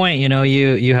good point.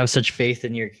 You have such faith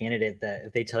in your candidate that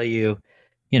if they tell you,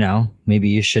 maybe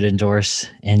you should endorse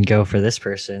and go for this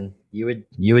person, you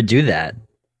would do that.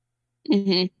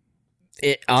 Mm-hmm.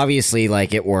 It obviously,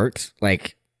 like, it worked.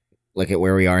 Like, look at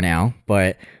where we are now.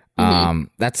 But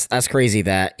that's crazy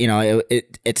that,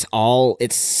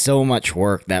 it's so much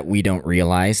work that we don't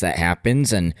realize that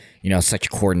happens, and, such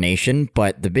coordination.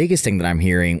 But the biggest thing that I'm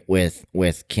hearing with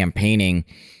campaigning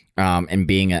and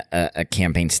being a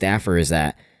campaign staffer is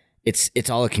that it's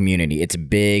all a community. It's a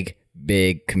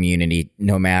big community,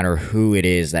 no matter who it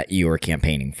is that you are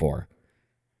campaigning for.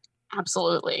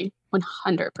 Absolutely.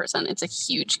 100%. It's a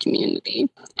huge community.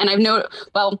 And I've noticed,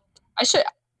 well, I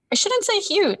shouldn't say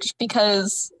huge,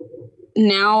 because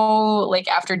now, like,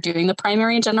 after doing the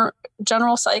primary and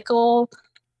general cycle,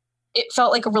 it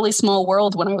felt like a really small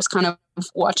world when I was kind of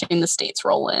watching the states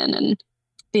roll in and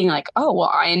being like, oh,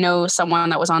 well, I know someone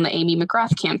that was on the Amy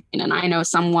McGrath campaign, and I know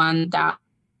someone that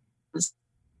was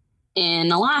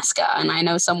in Alaska, and I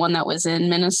know someone that was in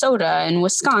Minnesota and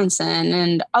Wisconsin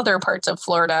and other parts of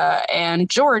Florida and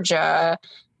Georgia,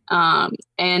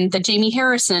 and the Jamie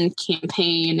Harrison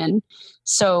campaign. And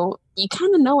so you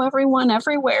kind of know everyone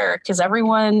everywhere, because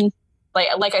everyone,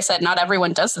 like I said, not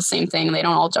everyone does the same thing. They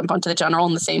don't all jump onto the general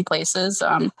in the same places.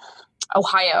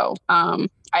 Ohio, I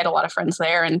had a lot of friends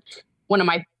there, and one of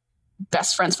my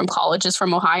best friends from college is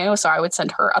from Ohio. So I would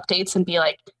send her updates and be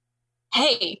like,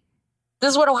 hey,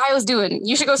 this is what Ohio's doing.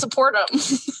 You should go support them.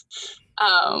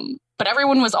 But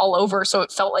everyone was all over. So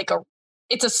it felt like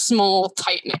it's a small,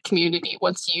 tight-knit community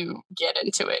once you get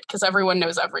into it, because everyone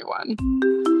knows everyone.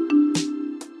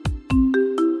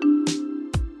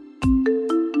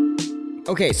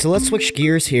 Okay, so let's switch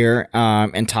gears here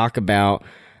and talk about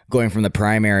going from the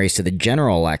primaries to the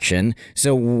general election.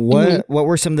 So what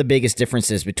were some of the biggest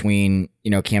differences between,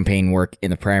 campaign work in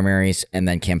the primaries and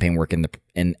then campaign work in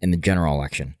the general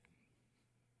election?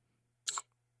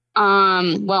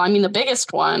 Well, I mean, the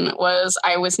biggest one was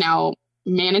I was now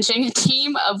managing a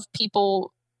team of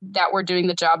people that were doing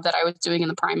the job that I was doing in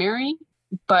the primary,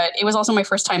 but it was also my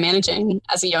first time managing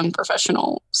as a young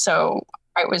professional. So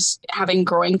I was having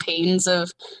growing pains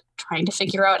of trying to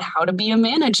figure out how to be a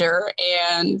manager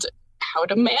and how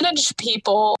to manage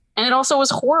people. And it also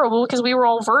was horrible because we were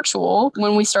all virtual.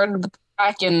 When we started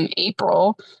back in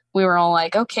April, we were all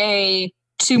like, okay,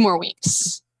 2 more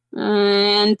weeks.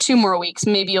 And 2 more weeks,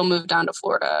 maybe you'll move down to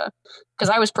Florida. Because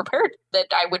I was prepared that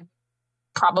I would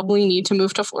probably need to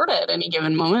move to Florida at any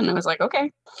given moment. And I was like,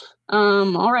 okay,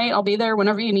 all right, I'll be there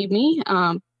whenever you need me.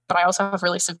 But I also have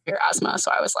really severe asthma. So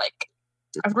I was like,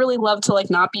 I'd really love to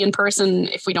not be in person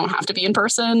if we don't have to be in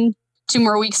person. 2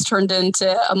 more weeks turned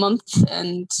into a month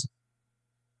and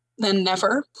then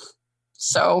never.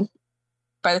 So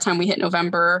by the time we hit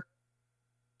November,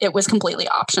 it was completely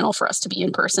optional for us to be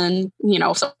in person.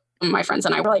 So my friends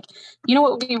and I were like,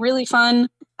 what would be really fun?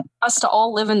 Us to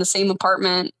all live in the same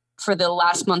apartment for the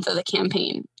last month of the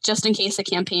campaign, just in case the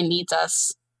campaign needs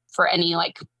us for any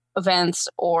events,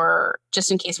 or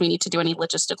just in case we need to do any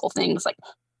logistical things.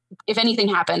 If anything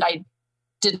happened, I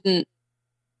didn't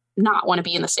not want to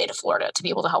be in the state of Florida to be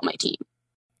able to help my team.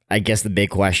 I guess the big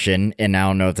question, and I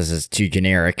don't know if this is too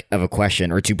generic of a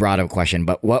question or too broad of a question,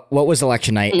 but what was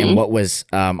election night and what was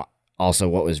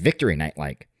victory night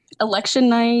like? Election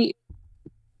night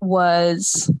I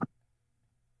was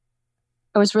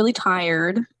really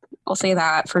tired. I'll say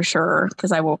that for sure,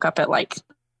 because I woke up at like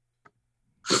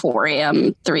 4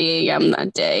 a.m., 3 a.m.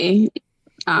 that day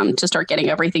to start getting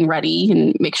everything ready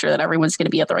and make sure that everyone's going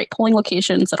to be at the right polling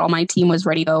locations, that all my team was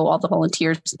ready to go, all the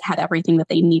volunteers had everything that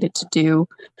they needed to do,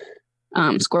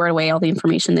 squared away all the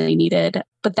information that they needed.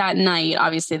 But that night,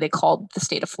 obviously, they called the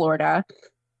state of Florida,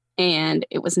 and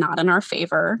it was not in our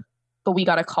favor. But we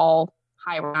got a call,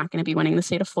 hi, we're not going to be winning the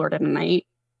state of Florida tonight.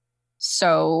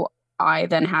 So I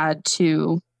then had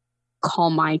to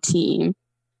call my team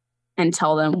and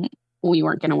tell them we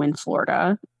weren't going to win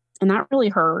Florida. And that really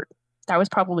hurt. That was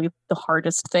probably the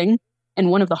hardest thing,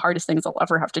 and one of the hardest things I'll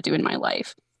ever have to do in my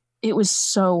life. It was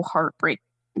so heartbreaking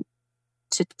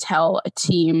to tell a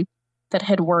team that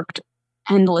had worked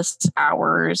endless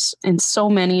hours, and so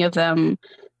many of them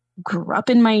grew up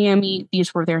in Miami.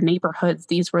 These were their neighborhoods.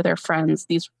 These were their friends.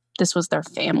 This was their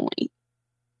family.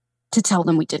 To tell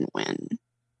them we didn't win.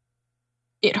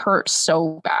 It hurt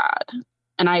so bad.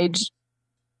 And I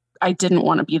didn't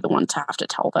want to be the one to have to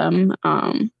tell them.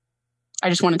 I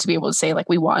just wanted to be able to say, like,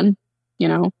 we won,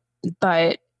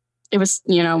 but it was,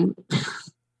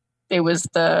 it was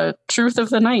the truth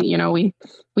of the night. We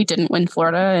didn't win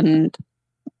Florida, and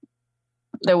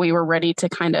that we were ready to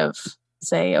kind of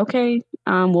say, okay,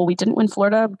 well, we didn't win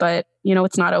Florida, but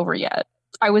it's not over yet.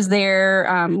 I was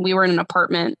there. We were in an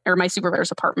apartment, or my supervisor's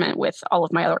apartment, with all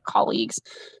of my other colleagues.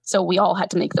 So we all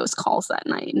had to make those calls that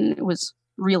night, and it was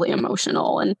really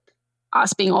emotional. And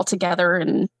us being all together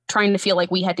and trying to feel like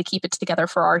we had to keep it together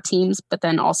for our teams, but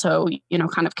then also,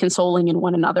 kind of consoling in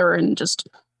one another and just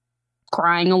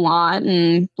crying a lot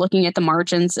and looking at the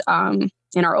margins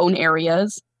in our own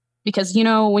areas. Because,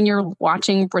 when you're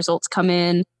watching results come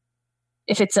in,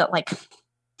 if it's at like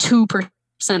 2%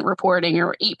 reporting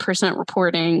or 8%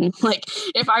 reporting, like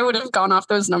if I would have gone off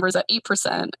those numbers at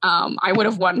 8%, I would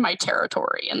have won my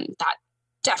territory. And that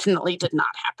definitely did not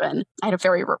happen. I had a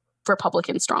very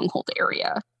Republican stronghold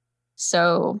area.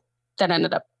 So that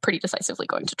ended up pretty decisively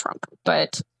going to Trump.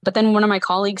 But then one of my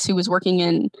colleagues who was working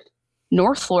in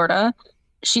North Florida,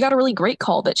 she got a really great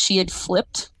call that she had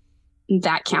flipped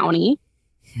that county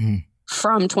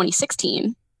from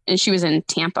 2016, and she was in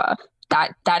Tampa.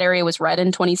 That area was red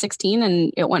in 2016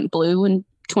 and it went blue in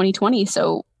 2020.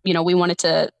 So, we wanted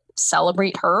to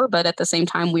celebrate her, but at the same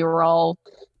time, we were all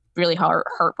really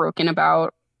heartbroken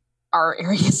about our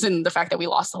areas and the fact that we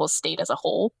lost the whole state as a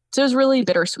whole. So it was really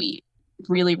bittersweet,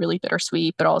 really, really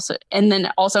bittersweet, but also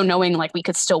knowing like we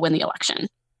could still win the election.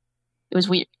 It was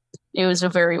weird. It was a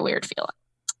very weird feeling.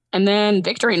 And then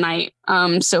victory night.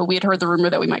 So we had heard the rumor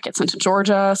that we might get sent to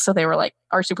Georgia. So they were like,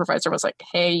 our supervisor was like,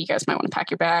 hey, you guys might want to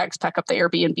pack your bags, pack up the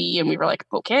Airbnb. And we were like,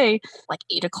 okay. Like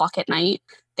 8:00 at night,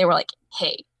 they were like,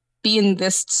 hey, be in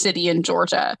this city in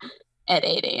Georgia at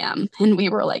 8 a.m. And we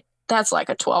were like, that's like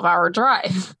a 12-hour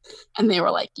drive. And they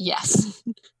were like, yes.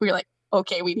 We were like,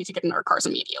 okay, we need to get in our cars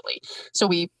immediately. So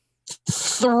we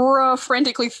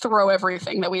frantically throw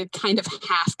everything that we had kind of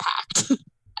half packed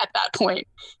at that point.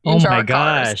 Oh my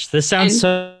gosh, this sounds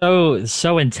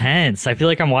so intense. I feel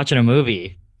like I'm watching a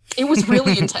movie. It was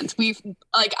really intense.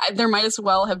 There might as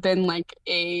well have been like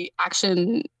a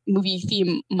action movie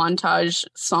theme montage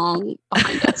song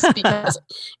behind us, because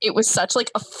it was such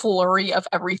like a flurry of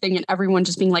everything, and everyone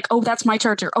just being like, oh, that's my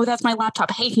charger. Oh, that's my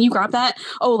laptop. Hey, can you grab that?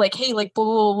 Oh, like, hey, like blah,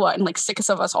 blah, blah. And like 6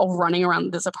 of us all running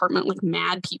around this apartment like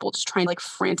mad people, just trying to like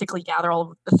frantically gather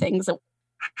all of the things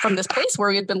from this place where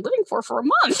we had been living for a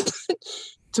month.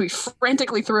 So we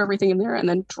frantically threw everything in there and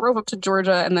then drove up to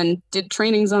Georgia and then did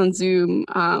trainings on Zoom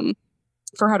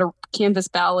for how to canvass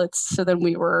ballots. So then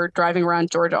we were driving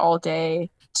around Georgia all day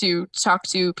to talk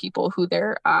to people who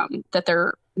their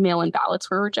mail-in ballots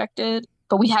were rejected.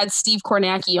 But we had Steve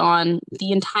Kornacki on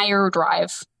the entire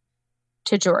drive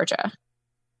to Georgia.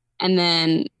 And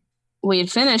then we had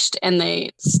finished and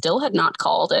they still had not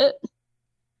called it.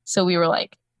 So we were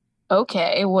like,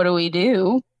 okay, what do we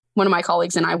do? One of my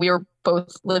colleagues and I, we were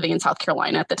both living in South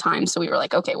Carolina at the time. So we were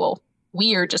like, okay, well,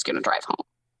 we are just going to drive home.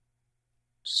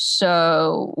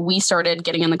 So we started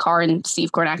getting in the car and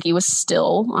Steve Kornacki was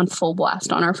still on full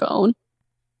blast on our phone.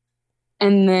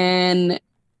 And then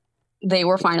they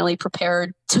were finally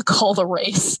prepared to call the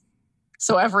race.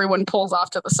 So everyone pulls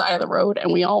off to the side of the road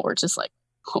and we all were just like,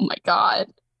 oh my God,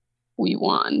 we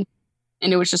won.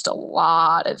 And it was just a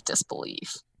lot of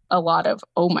disbelief, a lot of,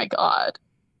 oh my God,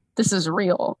 this is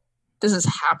real. This is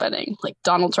happening. Like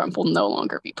Donald Trump will no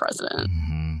longer be president.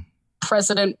 Mm-hmm.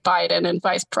 President Biden and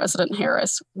Vice President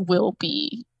Harris will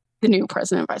be the new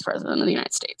president, vice president of the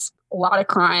United States. A lot of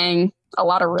crying, a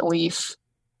lot of relief.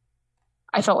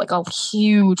 I felt like a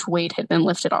huge weight had been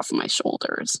lifted off of my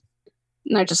shoulders.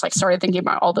 And I just like started thinking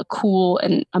about all the cool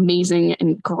and amazing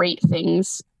and great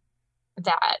things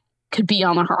that could be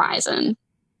on the horizon.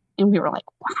 And we were like,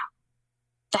 wow,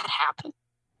 that happened.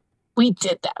 We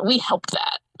did that. We helped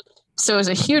that. So it was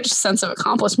a huge sense of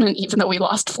accomplishment, even though we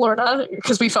lost Florida,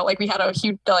 because we felt like we had a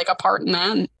huge, like a part in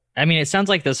that. I mean, it sounds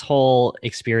like this whole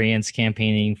experience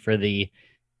campaigning for the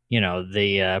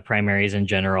primaries in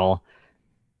general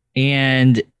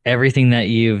and everything that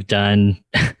you've done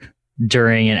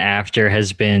during and after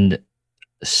has been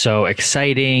so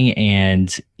exciting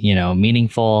and,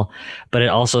 meaningful. But it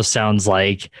also sounds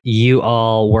like you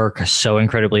all work so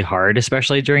incredibly hard,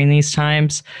 especially during these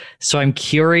times. So I'm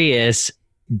curious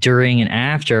during and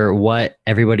after what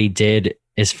everybody did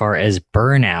as far as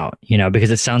burnout,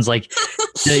 because it sounds like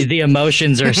the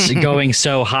emotions are going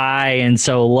so high and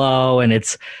so low and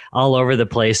it's all over the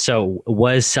place. So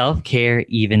was self-care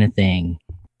even a thing?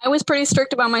 I was pretty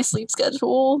strict about my sleep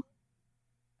schedule.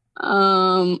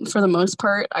 For the most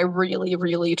part, I really,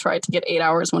 really tried to get 8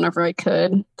 hours whenever I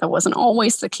could. That wasn't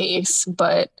always the case,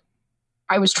 but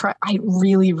I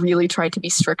really, really tried to be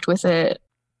strict with it.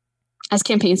 As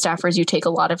campaign staffers, you take a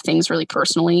lot of things really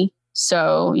personally.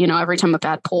 So, every time a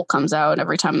bad poll comes out,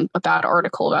 every time a bad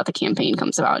article about the campaign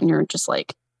comes out, and you're just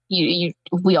like, we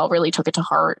all really took it to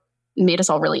heart. It made us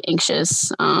all really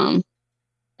anxious. It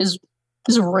was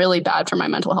really bad for my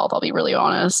mental health. I'll be really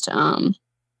honest.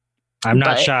 I'm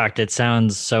not shocked. It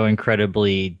sounds so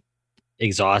incredibly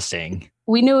exhausting.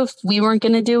 We knew if we weren't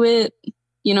going to do it,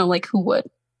 like who would?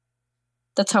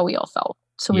 That's how we all felt.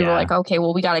 So we were like, okay,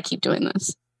 well, we got to keep doing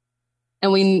this.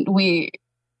 And we,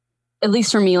 at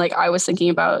least for me, like I was thinking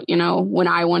about, when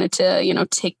I wanted to,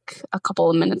 take a couple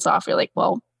of minutes off, you're like,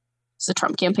 well, is the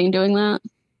Trump campaign doing that?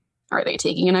 Are they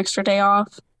taking an extra day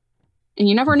off? And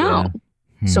you never know.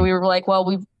 Yeah. So we were like, well,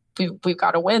 we've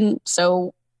got to win.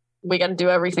 So we got to do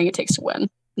everything it takes to win.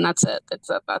 And that's it.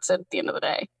 That's it at the end of the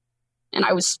day. And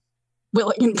I was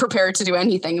willing and prepared to do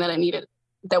anything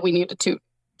that we needed to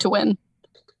win.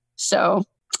 So,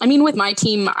 I mean, with my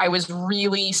team, I was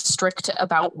really strict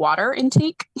about water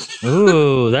intake.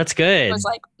 Ooh, that's good. I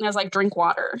was like, drink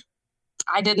water.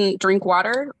 I didn't drink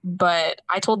water, but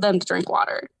I told them to drink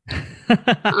water.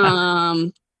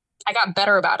 I got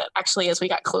better about it actually as we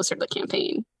got closer to the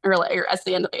campaign or as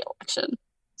the end of the election.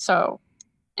 So,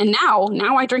 and now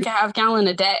I drink a half gallon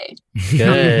a day.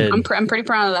 Good. I'm pretty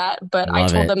proud of that. But I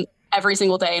told them every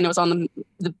single day, and it was on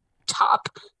the top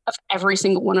of every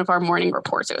single one of our morning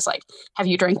reports. It was like, have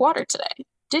you drank water today?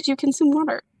 Did you consume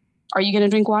water? Are you going to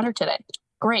drink water today?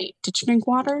 Great. Did you drink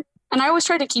water? And I always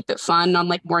try to keep it fun on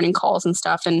like morning calls and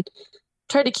stuff, and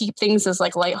try to keep things as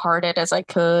like lighthearted as I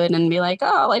could, and be like,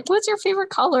 oh, like what's your favorite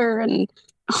color? And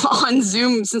on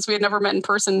Zoom, since we had never met in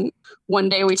person, one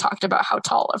day we talked about how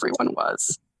tall everyone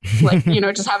was. Like,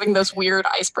 just having those weird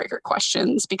icebreaker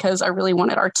questions, because I really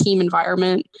wanted our team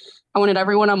environment. I wanted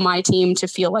everyone on my team to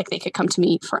feel like they could come to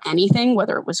me for anything,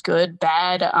 whether it was good,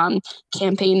 bad,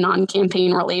 campaign,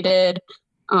 non-campaign related.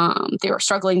 They were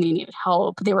struggling, they needed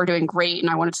help, they were doing great, and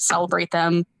I wanted to celebrate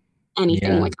them.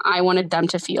 Anything. Like I wanted them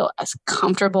to feel as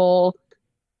comfortable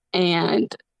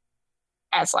and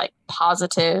as like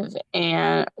positive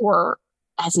or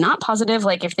as not positive.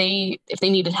 Like if they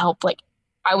needed help, like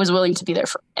I was willing to be there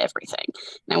for everything.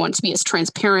 And I wanted to be as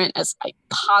transparent as I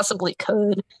possibly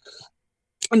could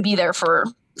and be there for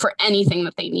anything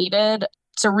that they needed.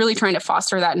 So really trying to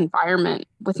foster that environment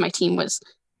with my team was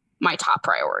my top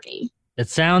priority. It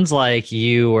sounds like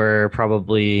you were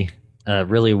probably a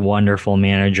really wonderful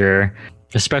manager,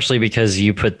 especially because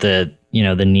you put the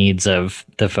needs of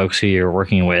the folks who you're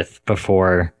working with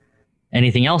before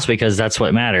anything else, because that's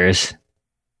what matters.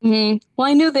 Mm-hmm. Well,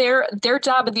 I knew their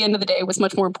job at the end of the day was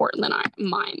much more important than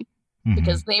mine,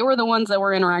 because they were the ones that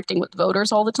were interacting with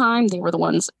voters all the time. They were the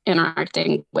ones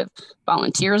interacting with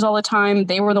volunteers all the time.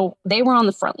 They were on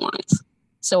the front lines.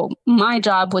 So my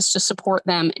job was to support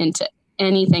them into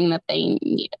anything that they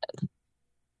needed.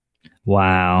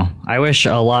 Wow. I wish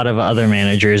a lot of other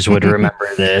managers would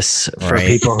remember this for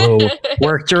people who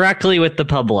work directly with the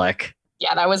public.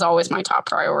 Yeah, that was always my top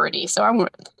priority. So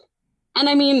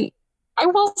I mean, I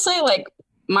will say, like,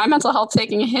 my mental health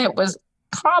taking a hit was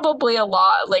probably a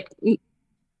lot. Like,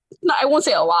 I won't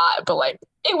say a lot, but like,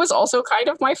 it was also kind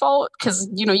of my fault, because,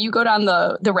 you go down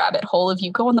the rabbit hole. If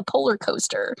you go on the polar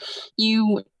coaster,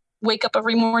 you wake up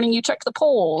every morning, you check the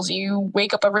polls. You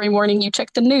wake up every morning, you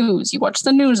check the news. You watch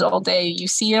the news all day. You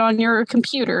see it on your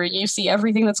computer. You see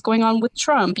everything that's going on with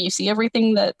Trump. You see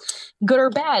everything that good or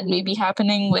bad may be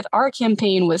happening with our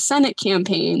campaign, with Senate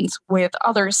campaigns, with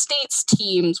other states'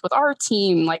 teams, with our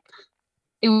team. Like,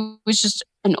 it was just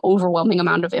an overwhelming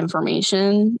amount of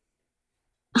information.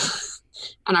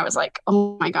 And I was like,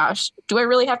 oh my gosh, do I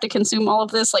really have to consume all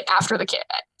of this? Like after the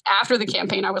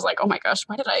campaign, I was like, oh my gosh,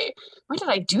 why did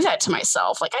I do that to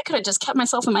myself? Like I could have just kept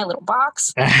myself in my little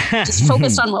box, just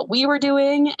focused on what we were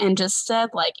doing and just said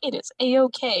like, it is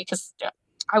A-okay. Because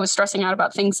I was stressing out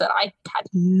about things that I had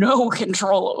no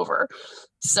control over.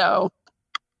 So.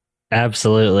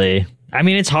 Absolutely. I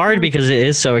mean, it's hard because it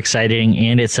is so exciting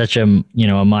and it's such a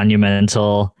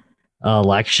monumental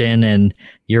election and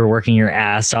you're working your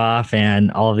ass off and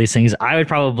all of these things. I would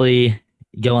probably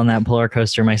go on that roller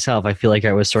coaster myself. I feel like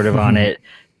I was sort of on it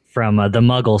from the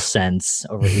Muggle sense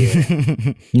over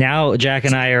here. Now Jack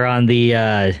and I are on the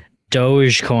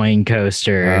Dogecoin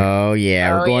coaster. Oh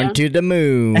yeah, we're going to the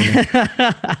moon.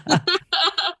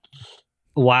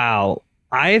 Wow.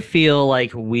 I feel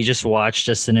like we just watched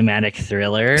a cinematic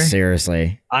thriller.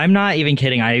 Seriously. I'm not even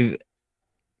kidding.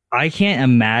 I can't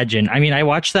imagine. I mean, I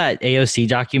watched that AOC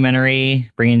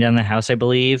documentary, Bringing Down the House, I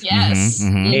believe. Yes.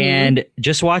 Mm-hmm, mm-hmm. And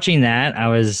just watching that, I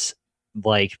was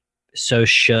like so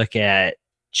shook at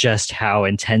just how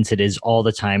intense it is all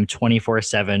the time,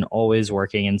 24/7, always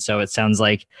working. And so it sounds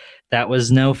like that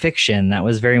was no fiction. That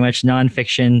was very much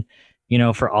nonfiction,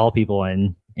 for all people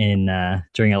in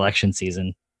during election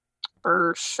season.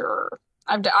 For sure.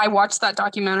 I watched that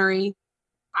documentary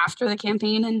after the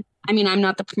campaign, and I mean, I'm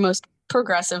not the most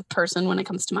progressive person when it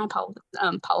comes to my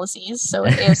policies, so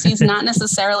AOC is not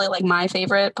necessarily like my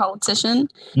favorite politician,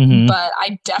 but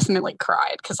I definitely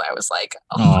cried because I was like,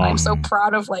 I'm so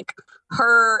proud of like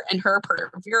her and her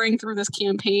persevering through this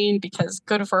campaign, because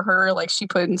good for her. Like she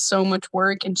put in so much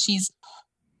work, and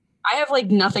I have like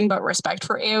nothing but respect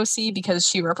for AOC because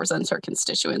she represents her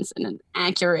constituents in an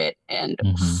accurate and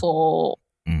full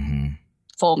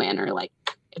manner. Like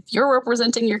if you're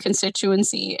representing your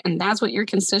constituency and that's what your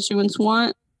constituents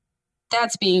want,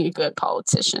 that's being a good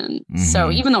politician.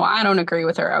 So even though I don't agree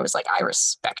with her, I was like, I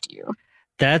respect you.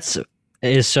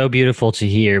 Is so beautiful to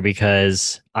hear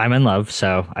because I'm in love.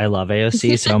 So I love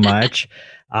AOC so much.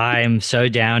 I'm so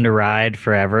down to ride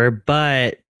forever,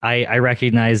 but I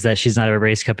recognize that she's not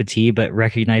everybody's cup of tea, but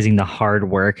recognizing the hard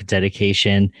work,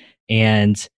 dedication,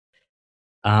 and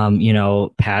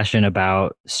passion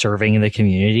about serving the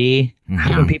community.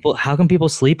 How can people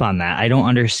sleep on that? I don't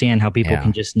understand how people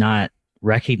can just not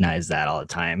recognize that all the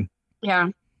time. Yeah.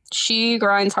 She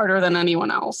grinds harder than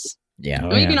anyone else. Yeah.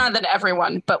 Maybe not than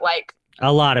everyone, but like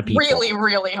a lot of people. Really,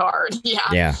 really hard. Yeah.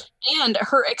 Yeah. And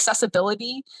her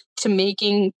accessibility to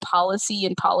making policy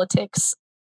and politics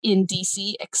in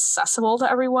DC accessible to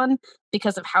everyone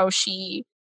because of how she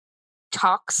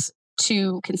talks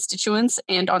to constituents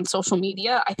and on social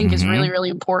media, I think is really, really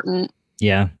important.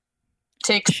 Yeah.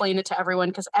 To explain it to everyone,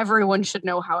 because everyone should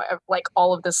know how like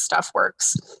all of this stuff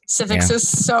works. Civics is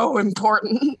so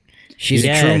important. She's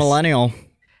a true millennial.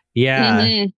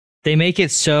 Yeah. They make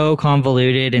it so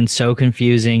convoluted and so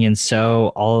confusing and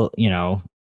so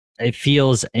it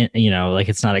feels, like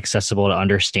it's not accessible to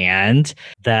understand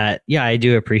that. Yeah, I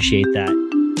do appreciate that.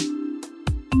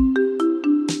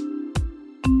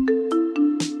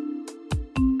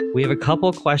 We have a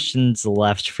couple questions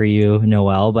left for you,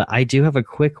 Noelle, but I do have a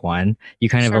quick one. You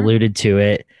kind of alluded to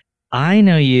it. I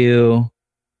know you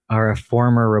are a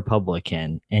former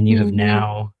Republican and you have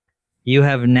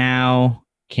now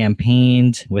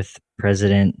campaigned with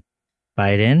President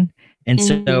Biden. And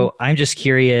so I'm just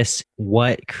curious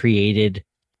what created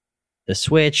the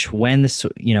switch, when the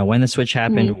switch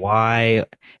happened, why.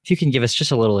 If you can give us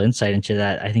just a little insight into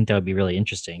that, I think that would be really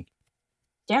interesting.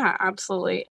 Yeah,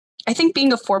 absolutely. I think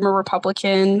being a former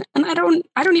Republican, and I don't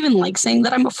even like saying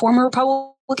that I'm a former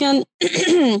Republican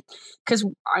because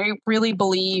I really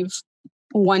believe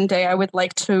one day I would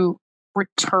like to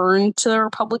return to the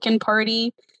Republican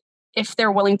Party if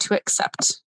they're willing to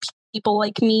accept people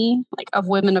like me, like of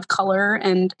women of color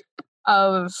and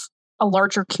of a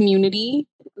larger community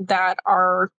that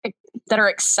are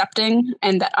accepting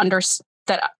and that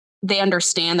they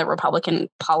understand that Republican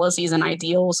policies and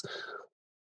ideals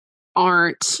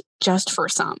aren't just for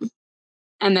some,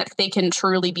 and that they can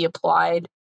truly be applied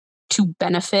to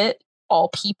benefit all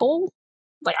people.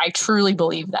 Like I truly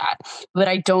believe that, but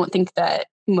I don't think that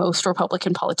most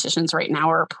Republican politicians right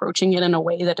now are approaching it in a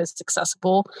way that is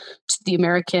accessible to the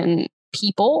American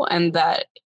people and that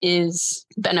is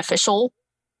beneficial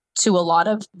to a lot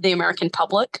of the American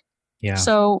public. Yeah.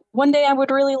 So one day I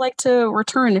would really like to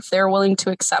return if they're willing to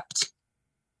accept.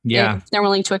 Yeah. If they're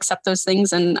willing to accept those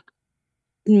things and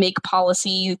make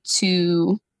policy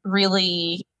to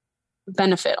really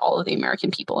benefit all of the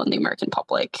American people and the American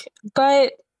public.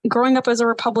 But growing up as a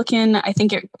Republican, I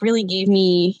think it really gave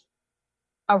me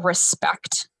a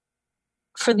respect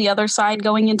for the other side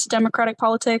going into Democratic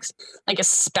politics, like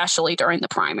especially during the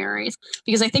primaries,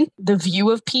 because I think the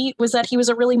view of Pete was that he was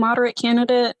a really moderate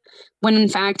candidate, when in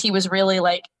fact he was really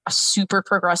like a super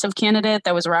progressive candidate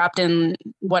that was wrapped in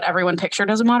what everyone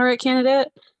pictured as a moderate candidate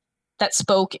that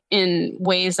spoke in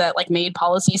ways that like made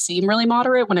policy seem really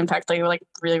moderate when in fact they like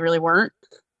really weren't.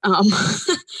 But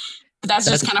that's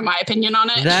just kind of my opinion on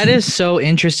it. That is so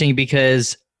interesting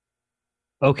because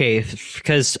on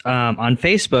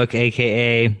Facebook,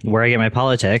 aka where I get my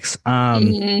politics,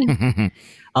 Mhm.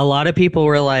 a lot of people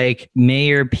were like,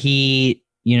 Mayor Pete,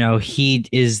 he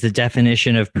is the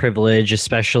definition of privilege,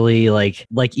 especially like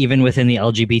even within the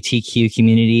LGBTQ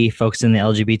community. Folks in the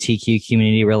LGBTQ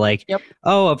community were like, Yep.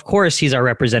 Oh, of course he's our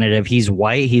representative. He's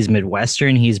white, he's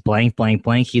Midwestern, he's blank,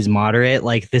 he's moderate.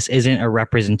 Like, this isn't a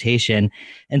representation.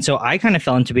 And so I kind of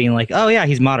fell into being like, oh yeah,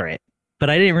 he's moderate. But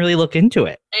I didn't really look into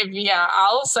it. Yeah,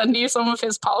 I'll send you some of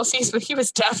his policies, but he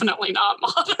was definitely not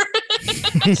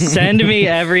moderate. Send me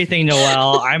everything,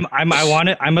 Noelle.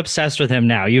 I'm obsessed with him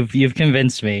now. You've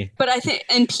convinced me. But I think,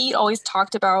 and Pete always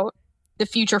talked about the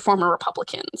future former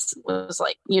Republicans was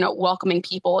like, welcoming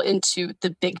people into the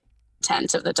big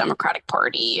tent of the Democratic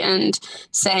Party and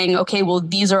saying, okay, well,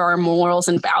 these are our morals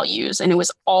and values. And it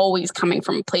was always coming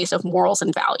from a place of morals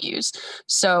and values.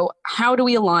 So how do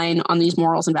we align on these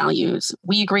morals and values?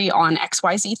 We agree on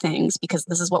XYZ things because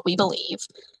this is what we believe.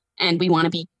 And we want to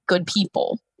be good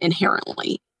people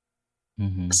inherently.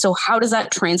 Mm-hmm. So how does that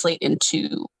translate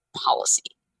into policy?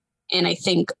 And I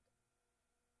think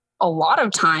a lot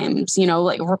of times,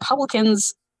 like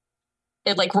Republicans,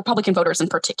 like Republican voters in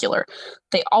particular,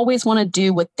 they always want to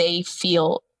do what they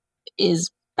feel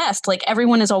is best. Like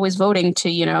everyone is always voting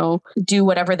to, do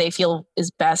whatever they feel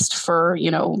is best for,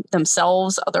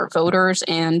 themselves, other voters,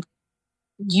 and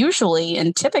usually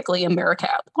and typically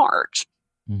America at large.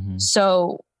 Mm-hmm.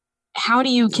 So how do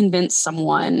you convince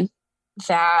someone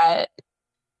that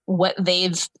what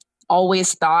they've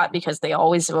always thought, because they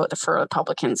always vote for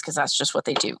Republicans, because that's just what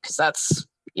they do, because that's,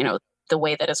 the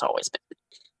way that it's always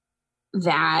been,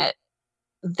 that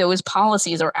those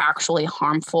policies are actually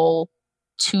harmful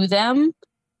to them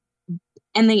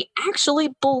and they actually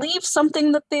believe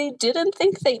something that they didn't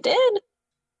think they did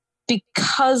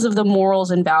because of the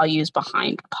morals and values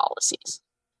behind policies.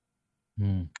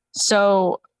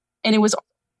 So, and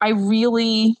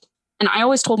I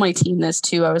always told my team this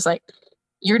too. I was like,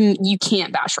 you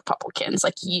can't bash Republicans.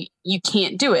 Like you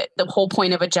can't do it. The whole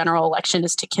point of a general election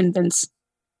is to convince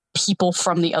people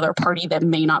from the other party that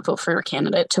may not vote for your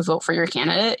candidate to vote for your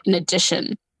candidate, in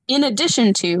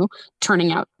addition to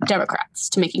turning out Democrats,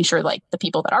 to making sure like the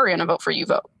people that are going to vote for you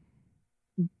vote.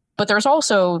 But there's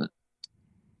also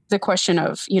the question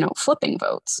of, flipping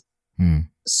votes.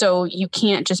 So you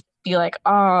can't just be like,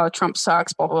 oh, Trump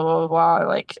sucks, blah, blah, blah, blah.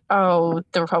 Like, oh,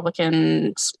 the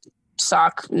Republicans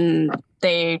suck and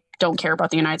they don't care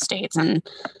about the United States and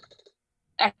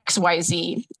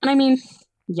XYZ. And I mean,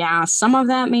 yeah, some of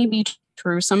that may be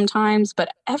true sometimes, but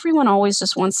everyone always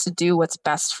just wants to do what's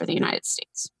best for the United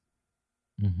States.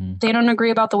 Mm-hmm. They don't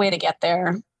agree about the way to get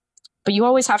there, but you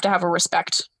always have to have a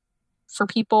respect for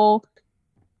people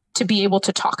to be able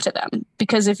to talk to them.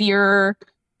 Because if you're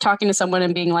talking to someone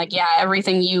and being like, yeah,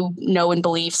 everything you know and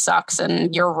believe sucks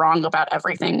and you're wrong about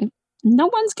everything, no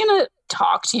one's going to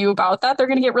talk to you about that. They're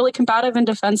going to get really combative and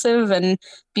defensive and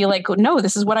be like, no,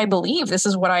 this is what I believe. This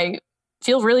is what I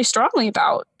feel really strongly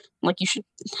about. Like, you should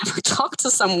never talk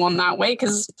to someone that way,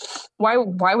 because why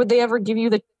would they ever give you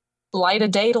the light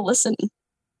of day to listen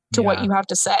to what you have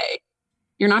to say?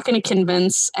 You're not going to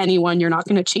convince anyone. You're not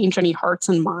going to change any hearts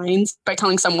and minds by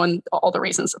telling someone all the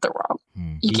reasons that they're wrong.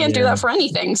 You can't do that for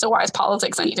anything. So why is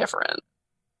politics any different?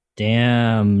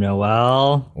 Damn,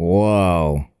 Noelle.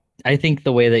 Whoa. I think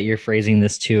the way that you're phrasing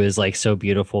this too is like so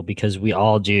beautiful, because we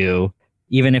all do,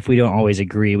 even if we don't always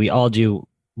agree, we all do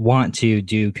want to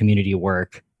do community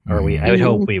work, or I would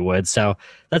hope we would. So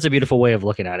that's a beautiful way of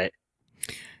looking at it.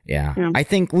 Yeah. I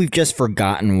think we've just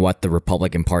forgotten what the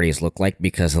Republican parties look like,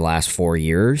 because the last 4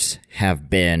 years have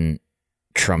been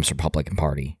Trump's Republican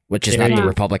Party, which is not the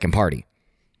Republican Party.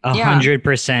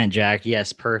 100%, Jack.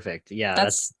 Yes, perfect. Yeah,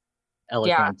 that's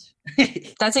eloquent. Yeah.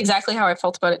 That's exactly how I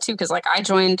felt about it too. Because like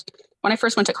when I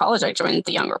first went to college, I joined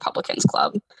the Young Republicans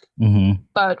Club. Mm-hmm.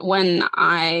 But when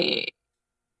I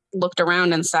looked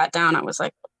around and sat down, I was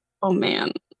like, oh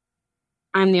man,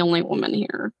 I'm the only woman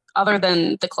here, other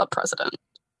than the club president.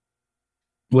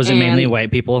 Was it mainly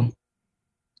white people?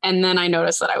 And then I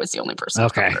noticed that I was the only person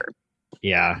of color.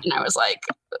 Yeah. And I was like,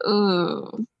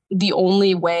 ooh, the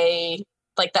only way,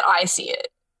 like, that I see it,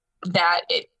 that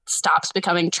it stops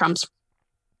becoming Trump's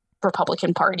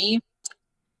Republican Party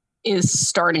is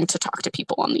starting to talk to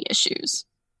people on the issues.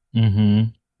 Mm-hmm.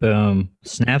 Boom.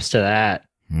 Snaps to that.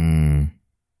 I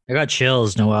got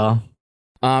chills, Noelle.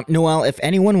 Noelle, if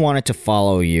anyone wanted to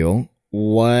follow you,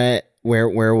 where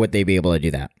would they be able to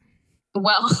do that?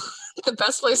 Well, the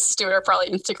best places to do it are probably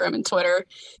Instagram and Twitter.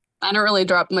 I don't really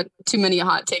drop too many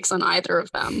hot takes on either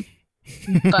of them.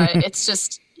 But it's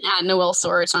just at Noelle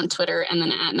Sorich on Twitter and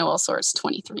then at Noelle Sorich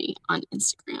 23 on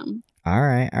Instagram. All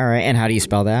right. And how do you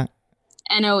spell that?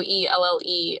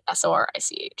 NOELLESORICH.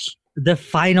 The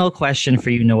final question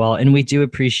for you, Noelle, and we do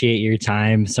appreciate your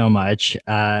time so much.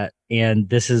 And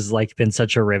this has like been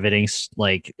such a riveting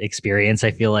like experience.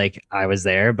 I feel like I was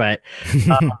there, but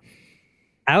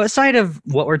outside of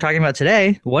what we're talking about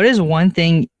today, what is one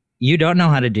thing you don't know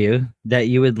how to do that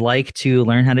you would like to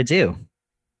learn how to do?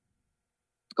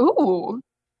 Ooh,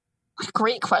 what a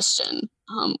great question.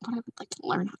 What I would like to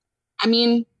learn. I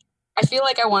mean, I feel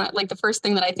like I want, like, the first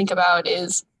thing that I think about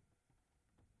is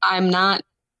I'm not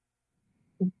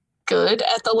good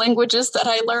at the languages that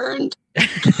I learned.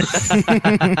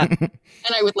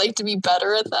 And I would like to be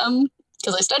better at them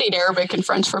because I studied Arabic and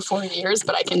French for 4 years,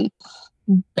 but I can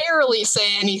barely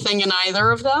say anything in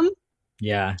either of them.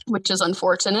 Yeah. Which is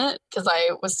unfortunate because I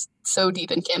was so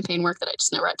deep in campaign work that I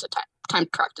just never had time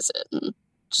to practice it and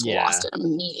just lost it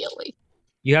immediately.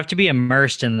 You have to be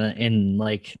immersed in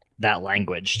like that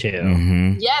language too.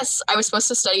 Mm-hmm. Yes, I was supposed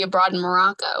to study abroad in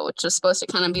Morocco, which was supposed to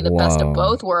kind of be the best of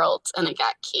both worlds, and it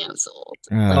got canceled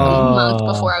like a month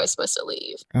before I was supposed to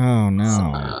leave. Oh no! So,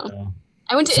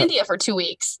 I went to India for 2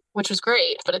 weeks, which was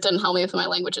great, but it didn't help me with my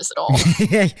languages at all.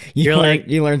 you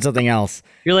learned something else.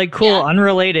 You're like, cool,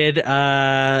 unrelated,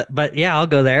 but yeah, I'll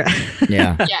go there.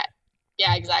 Yeah,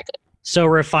 exactly. So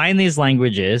refine these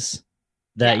languages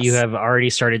that you have already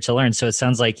started to learn. So it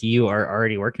sounds like you are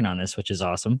already working on this, which is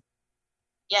awesome.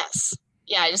 Yes.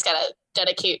 Yeah, I just got to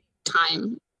dedicate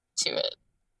time to it.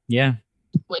 Yeah.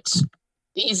 Which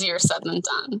easier said than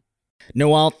done.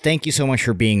 Noelle, thank you so much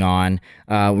for being on.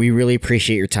 We really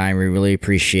appreciate your time. We really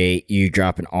appreciate you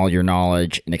dropping all your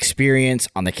knowledge and experience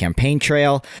on the campaign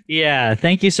trail. Yeah,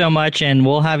 thank you so much. And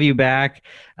we'll have you back.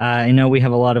 I know we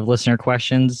have a lot of listener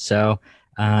questions, so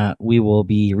we will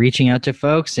be reaching out to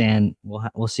folks, and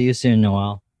we'll see you soon,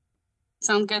 Noelle.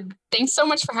 Sounds good. Thanks so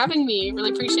much for having me.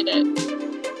 Really appreciate it.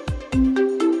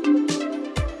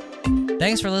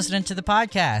 Thanks for listening to the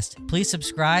podcast. Please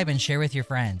subscribe and share with your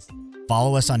friends.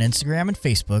 Follow us on Instagram and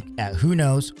Facebook at Who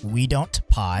Knows We Don't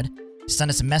Pod. Send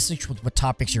us a message with what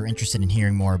topics you're interested in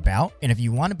hearing more about. And if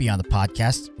you want to be on the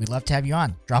podcast, we'd love to have you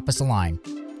on. Drop us a line.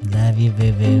 Love you,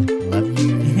 boo-boo. Love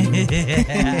you.